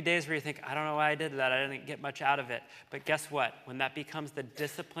there's going to be days where you think, I don't know why I did that. I didn't get much out of it. But guess what? When that becomes the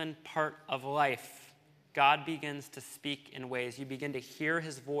disciplined part of life, God begins to speak in ways. You begin to hear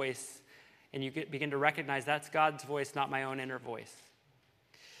his voice, and you begin to recognize that's God's voice, not my own inner voice.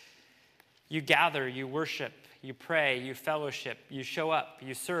 You gather, you worship, you pray, you fellowship, you show up,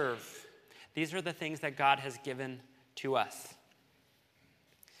 you serve. These are the things that God has given to us.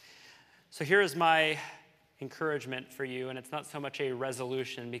 So here is my encouragement for you, and it's not so much a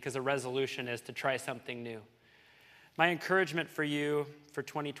resolution, because a resolution is to try something new. My encouragement for you for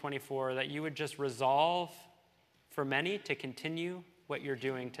 2024, that you would just resolve, for many, to continue what you're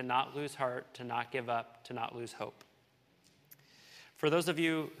doing, to not lose heart, to not give up, to not lose hope. For those of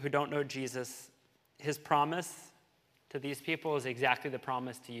you who don't know Jesus, his promise to these people is exactly the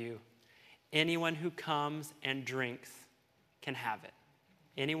promise to you. Anyone who comes and drinks can have it.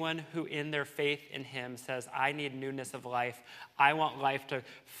 Anyone who in their faith in him says, I need newness of life, I want life to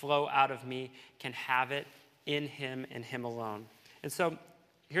flow out of me, can have it in him and him alone. And so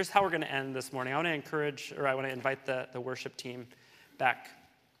here's how we're going to end this morning. I want to invite the worship team back.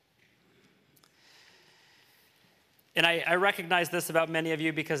 And I recognize this about many of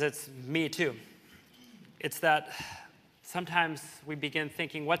you because it's me too. It's that sometimes we begin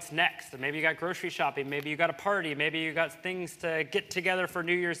thinking, what's next? And maybe you got grocery shopping, maybe you got a party, maybe you got things to get together for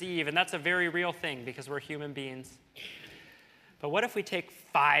New Year's Eve, and that's a very real thing because we're human beings. But what if we take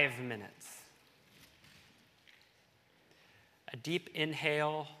 5 minutes? A deep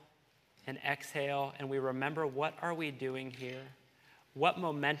inhale and exhale, and we remember, what are we doing here? What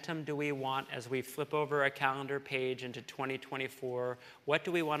momentum do we want as we flip over a calendar page into 2024? What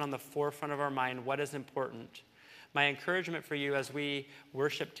do we want on the forefront of our mind? What is important? My encouragement for you as we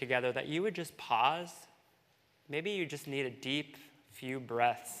worship together, that you would just pause. Maybe you just need a deep few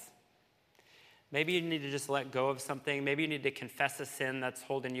breaths. Maybe you need to just let go of something. Maybe you need to confess a sin that's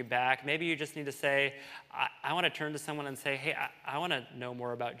holding you back. Maybe you just need to say, I want to turn to someone and say, hey, I want to know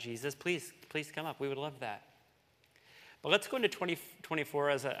more about Jesus. Please come up. We would love that. But let's go into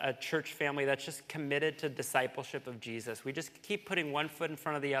 2024 as a church family that's just committed to discipleship of Jesus. We just keep putting one foot in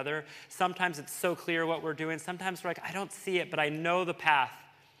front of the other. Sometimes it's so clear what we're doing. Sometimes we're like, I don't see it, but I know the path.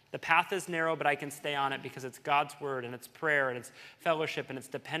 The path is narrow, but I can stay on it because it's God's word and it's prayer and it's fellowship and it's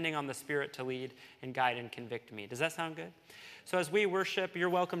depending on the Spirit to lead and guide and convict me. Does that sound good? So as we worship, you're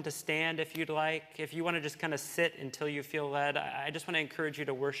welcome to stand if you'd like. If you want to just kind of sit until you feel led, I just want to encourage you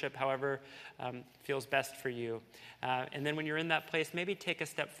to worship however feels best for you. And then when you're in that place, maybe take a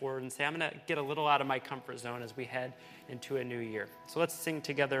step forward and say, I'm going to get a little out of my comfort zone as we head into a new year. So let's sing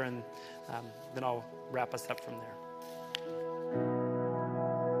together, and then I'll wrap us up from there.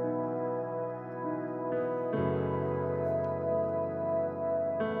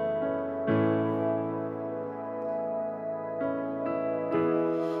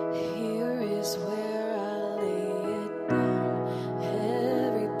 Here is where I lay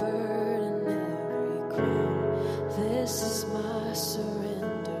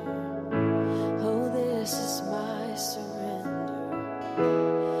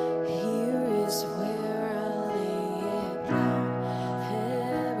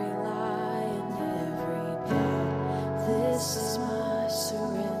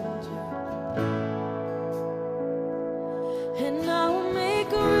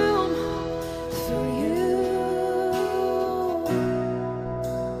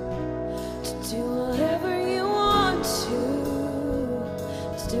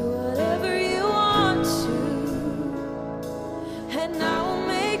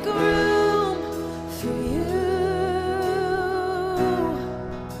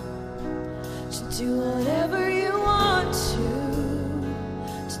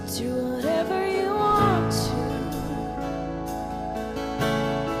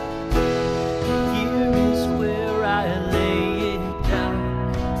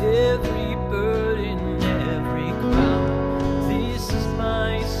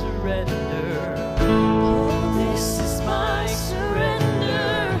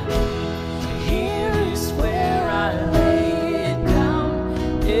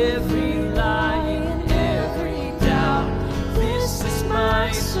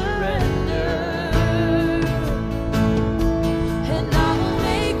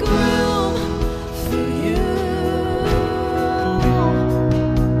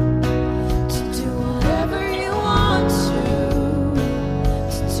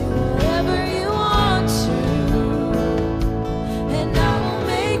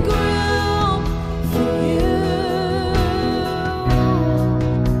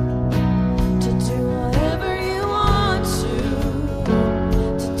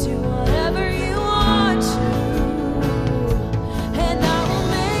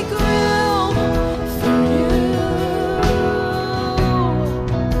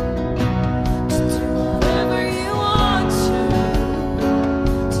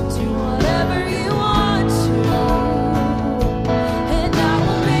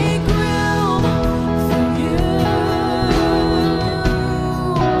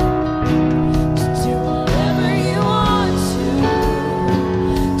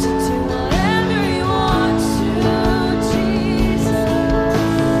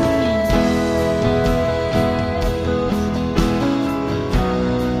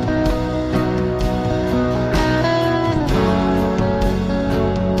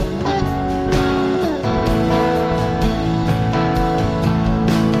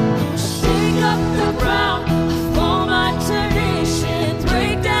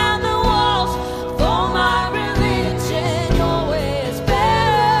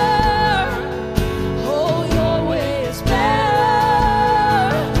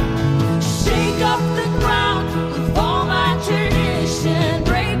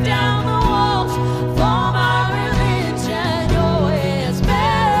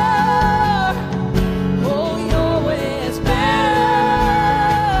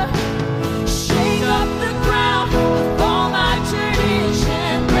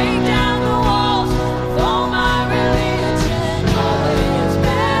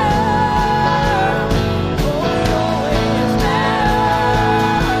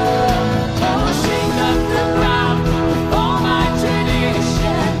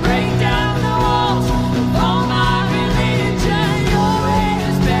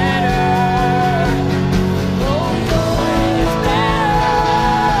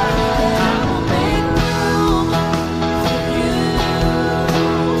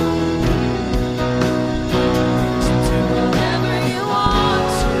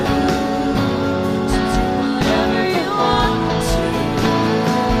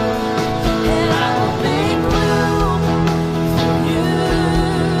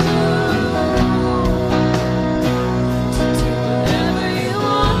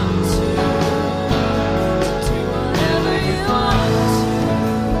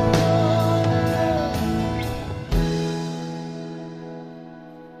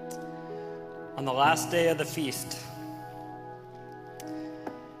last day of the feast.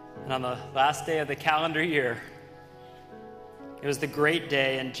 And on the last day of the calendar year, it was the great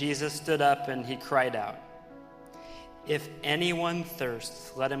day, and Jesus stood up and he cried out, "If anyone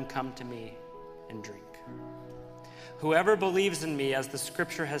thirsts, let him come to me and drink. Whoever believes in me, as the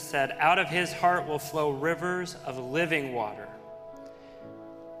scripture has said, out of his heart will flow rivers of living water."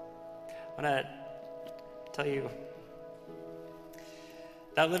 I want to tell you,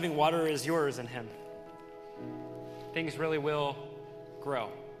 that living water is yours in him. Things really will grow.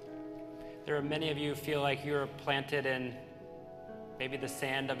 There are many of you who feel like you're planted in maybe the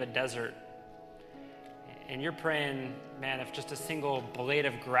sand of a desert. And you're praying, man, if just a single blade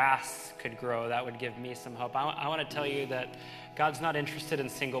of grass could grow, that would give me some hope. I want to tell you that God's not interested in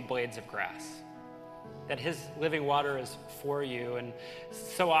single blades of grass, that his living water is for you. And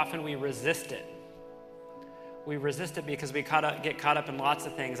so often we resist it. We resist it because we get caught up in lots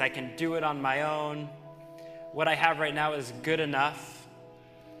of things. I can do it on my own. What I have right now is good enough.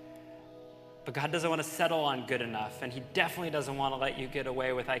 But God doesn't want to settle on good enough. And he definitely doesn't want to let you get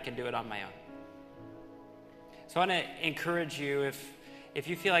away with, I can do it on my own. So I want to encourage you, if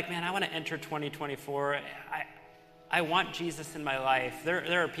you feel like, man, I want to enter 2024, I want Jesus in my life.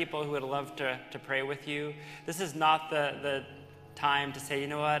 There are people who would love to pray with you. This is not the time to say, you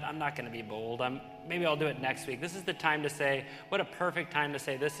know what, I'm not going to be bold. Maybe I'll do it next week. This is the time to say, what a perfect time to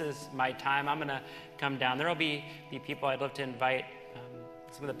say, this is my time. I'm going to come down. There will be people I'd love to invite,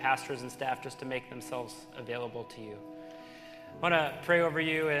 some of the pastors and staff, just to make themselves available to you. I want to pray over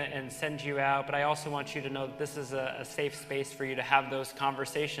you and send you out, but I also want you to know that this is a safe space for you to have those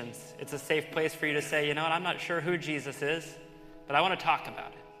conversations. It's a safe place for you to say, you know what, I'm not sure who Jesus is, but I want to talk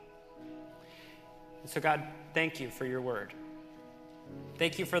about it. And so God, thank you for your word.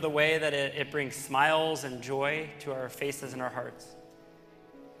 Thank you for the way that it brings smiles and joy to our faces and our hearts.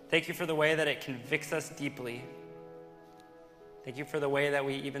 Thank you for the way that it convicts us deeply. Thank you for the way that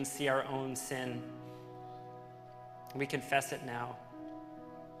we even see our own sin. We confess it now.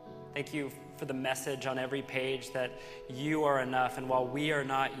 Thank you for the message on every page that you are enough, and while we are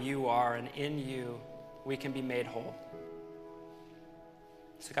not, you are, and in you we can be made whole.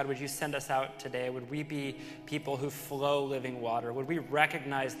 So God, would you send us out today? Would we be people who flow living water? Would we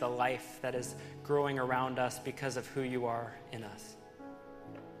recognize the life that is growing around us because of who you are in us?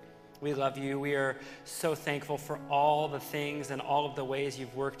 We love you. We are so thankful for all the things and all of the ways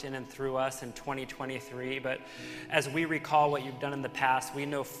you've worked in and through us in 2023. But as we recall what you've done in the past, we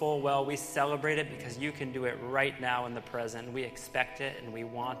know full well we celebrate it because you can do it right now in the present. We expect it and we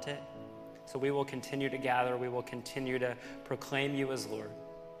want it. So we will continue to gather. We will continue to proclaim you as Lord.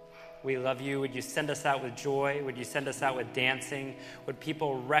 We love you. Would you send us out with joy? Would you send us out with dancing? Would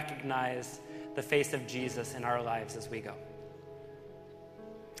people recognize the face of Jesus in our lives as we go?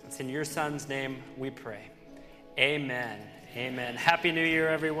 It's in your Son's name we pray. Amen. Amen. Happy New Year,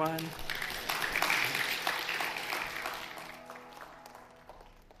 everyone.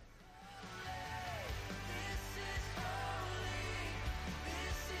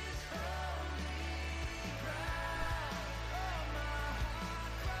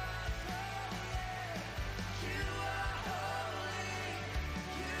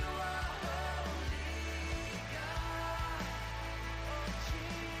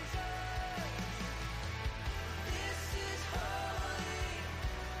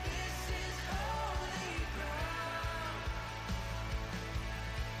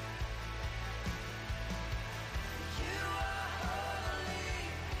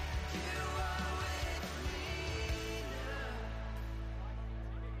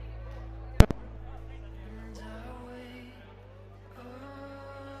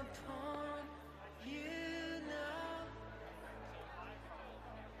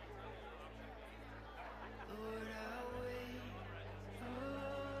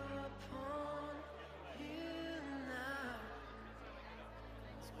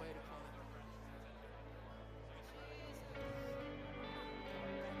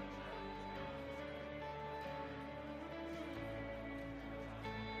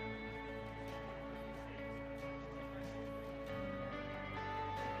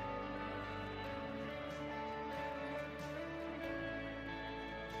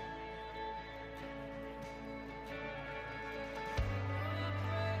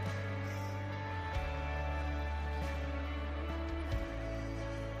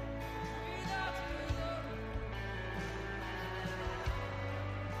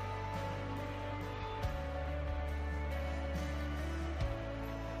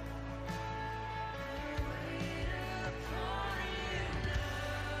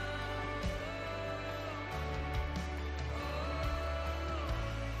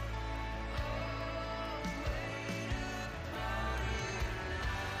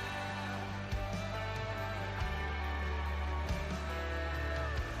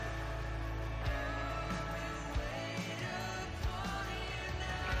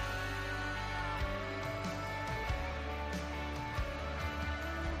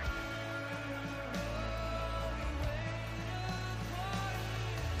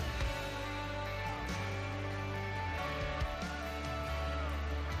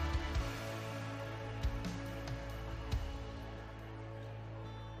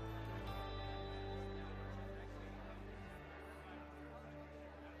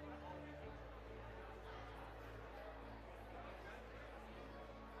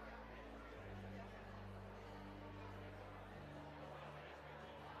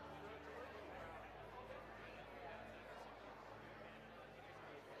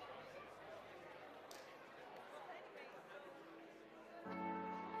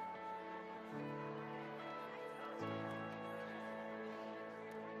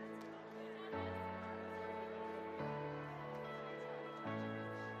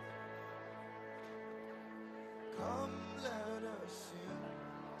 Come, let us sing.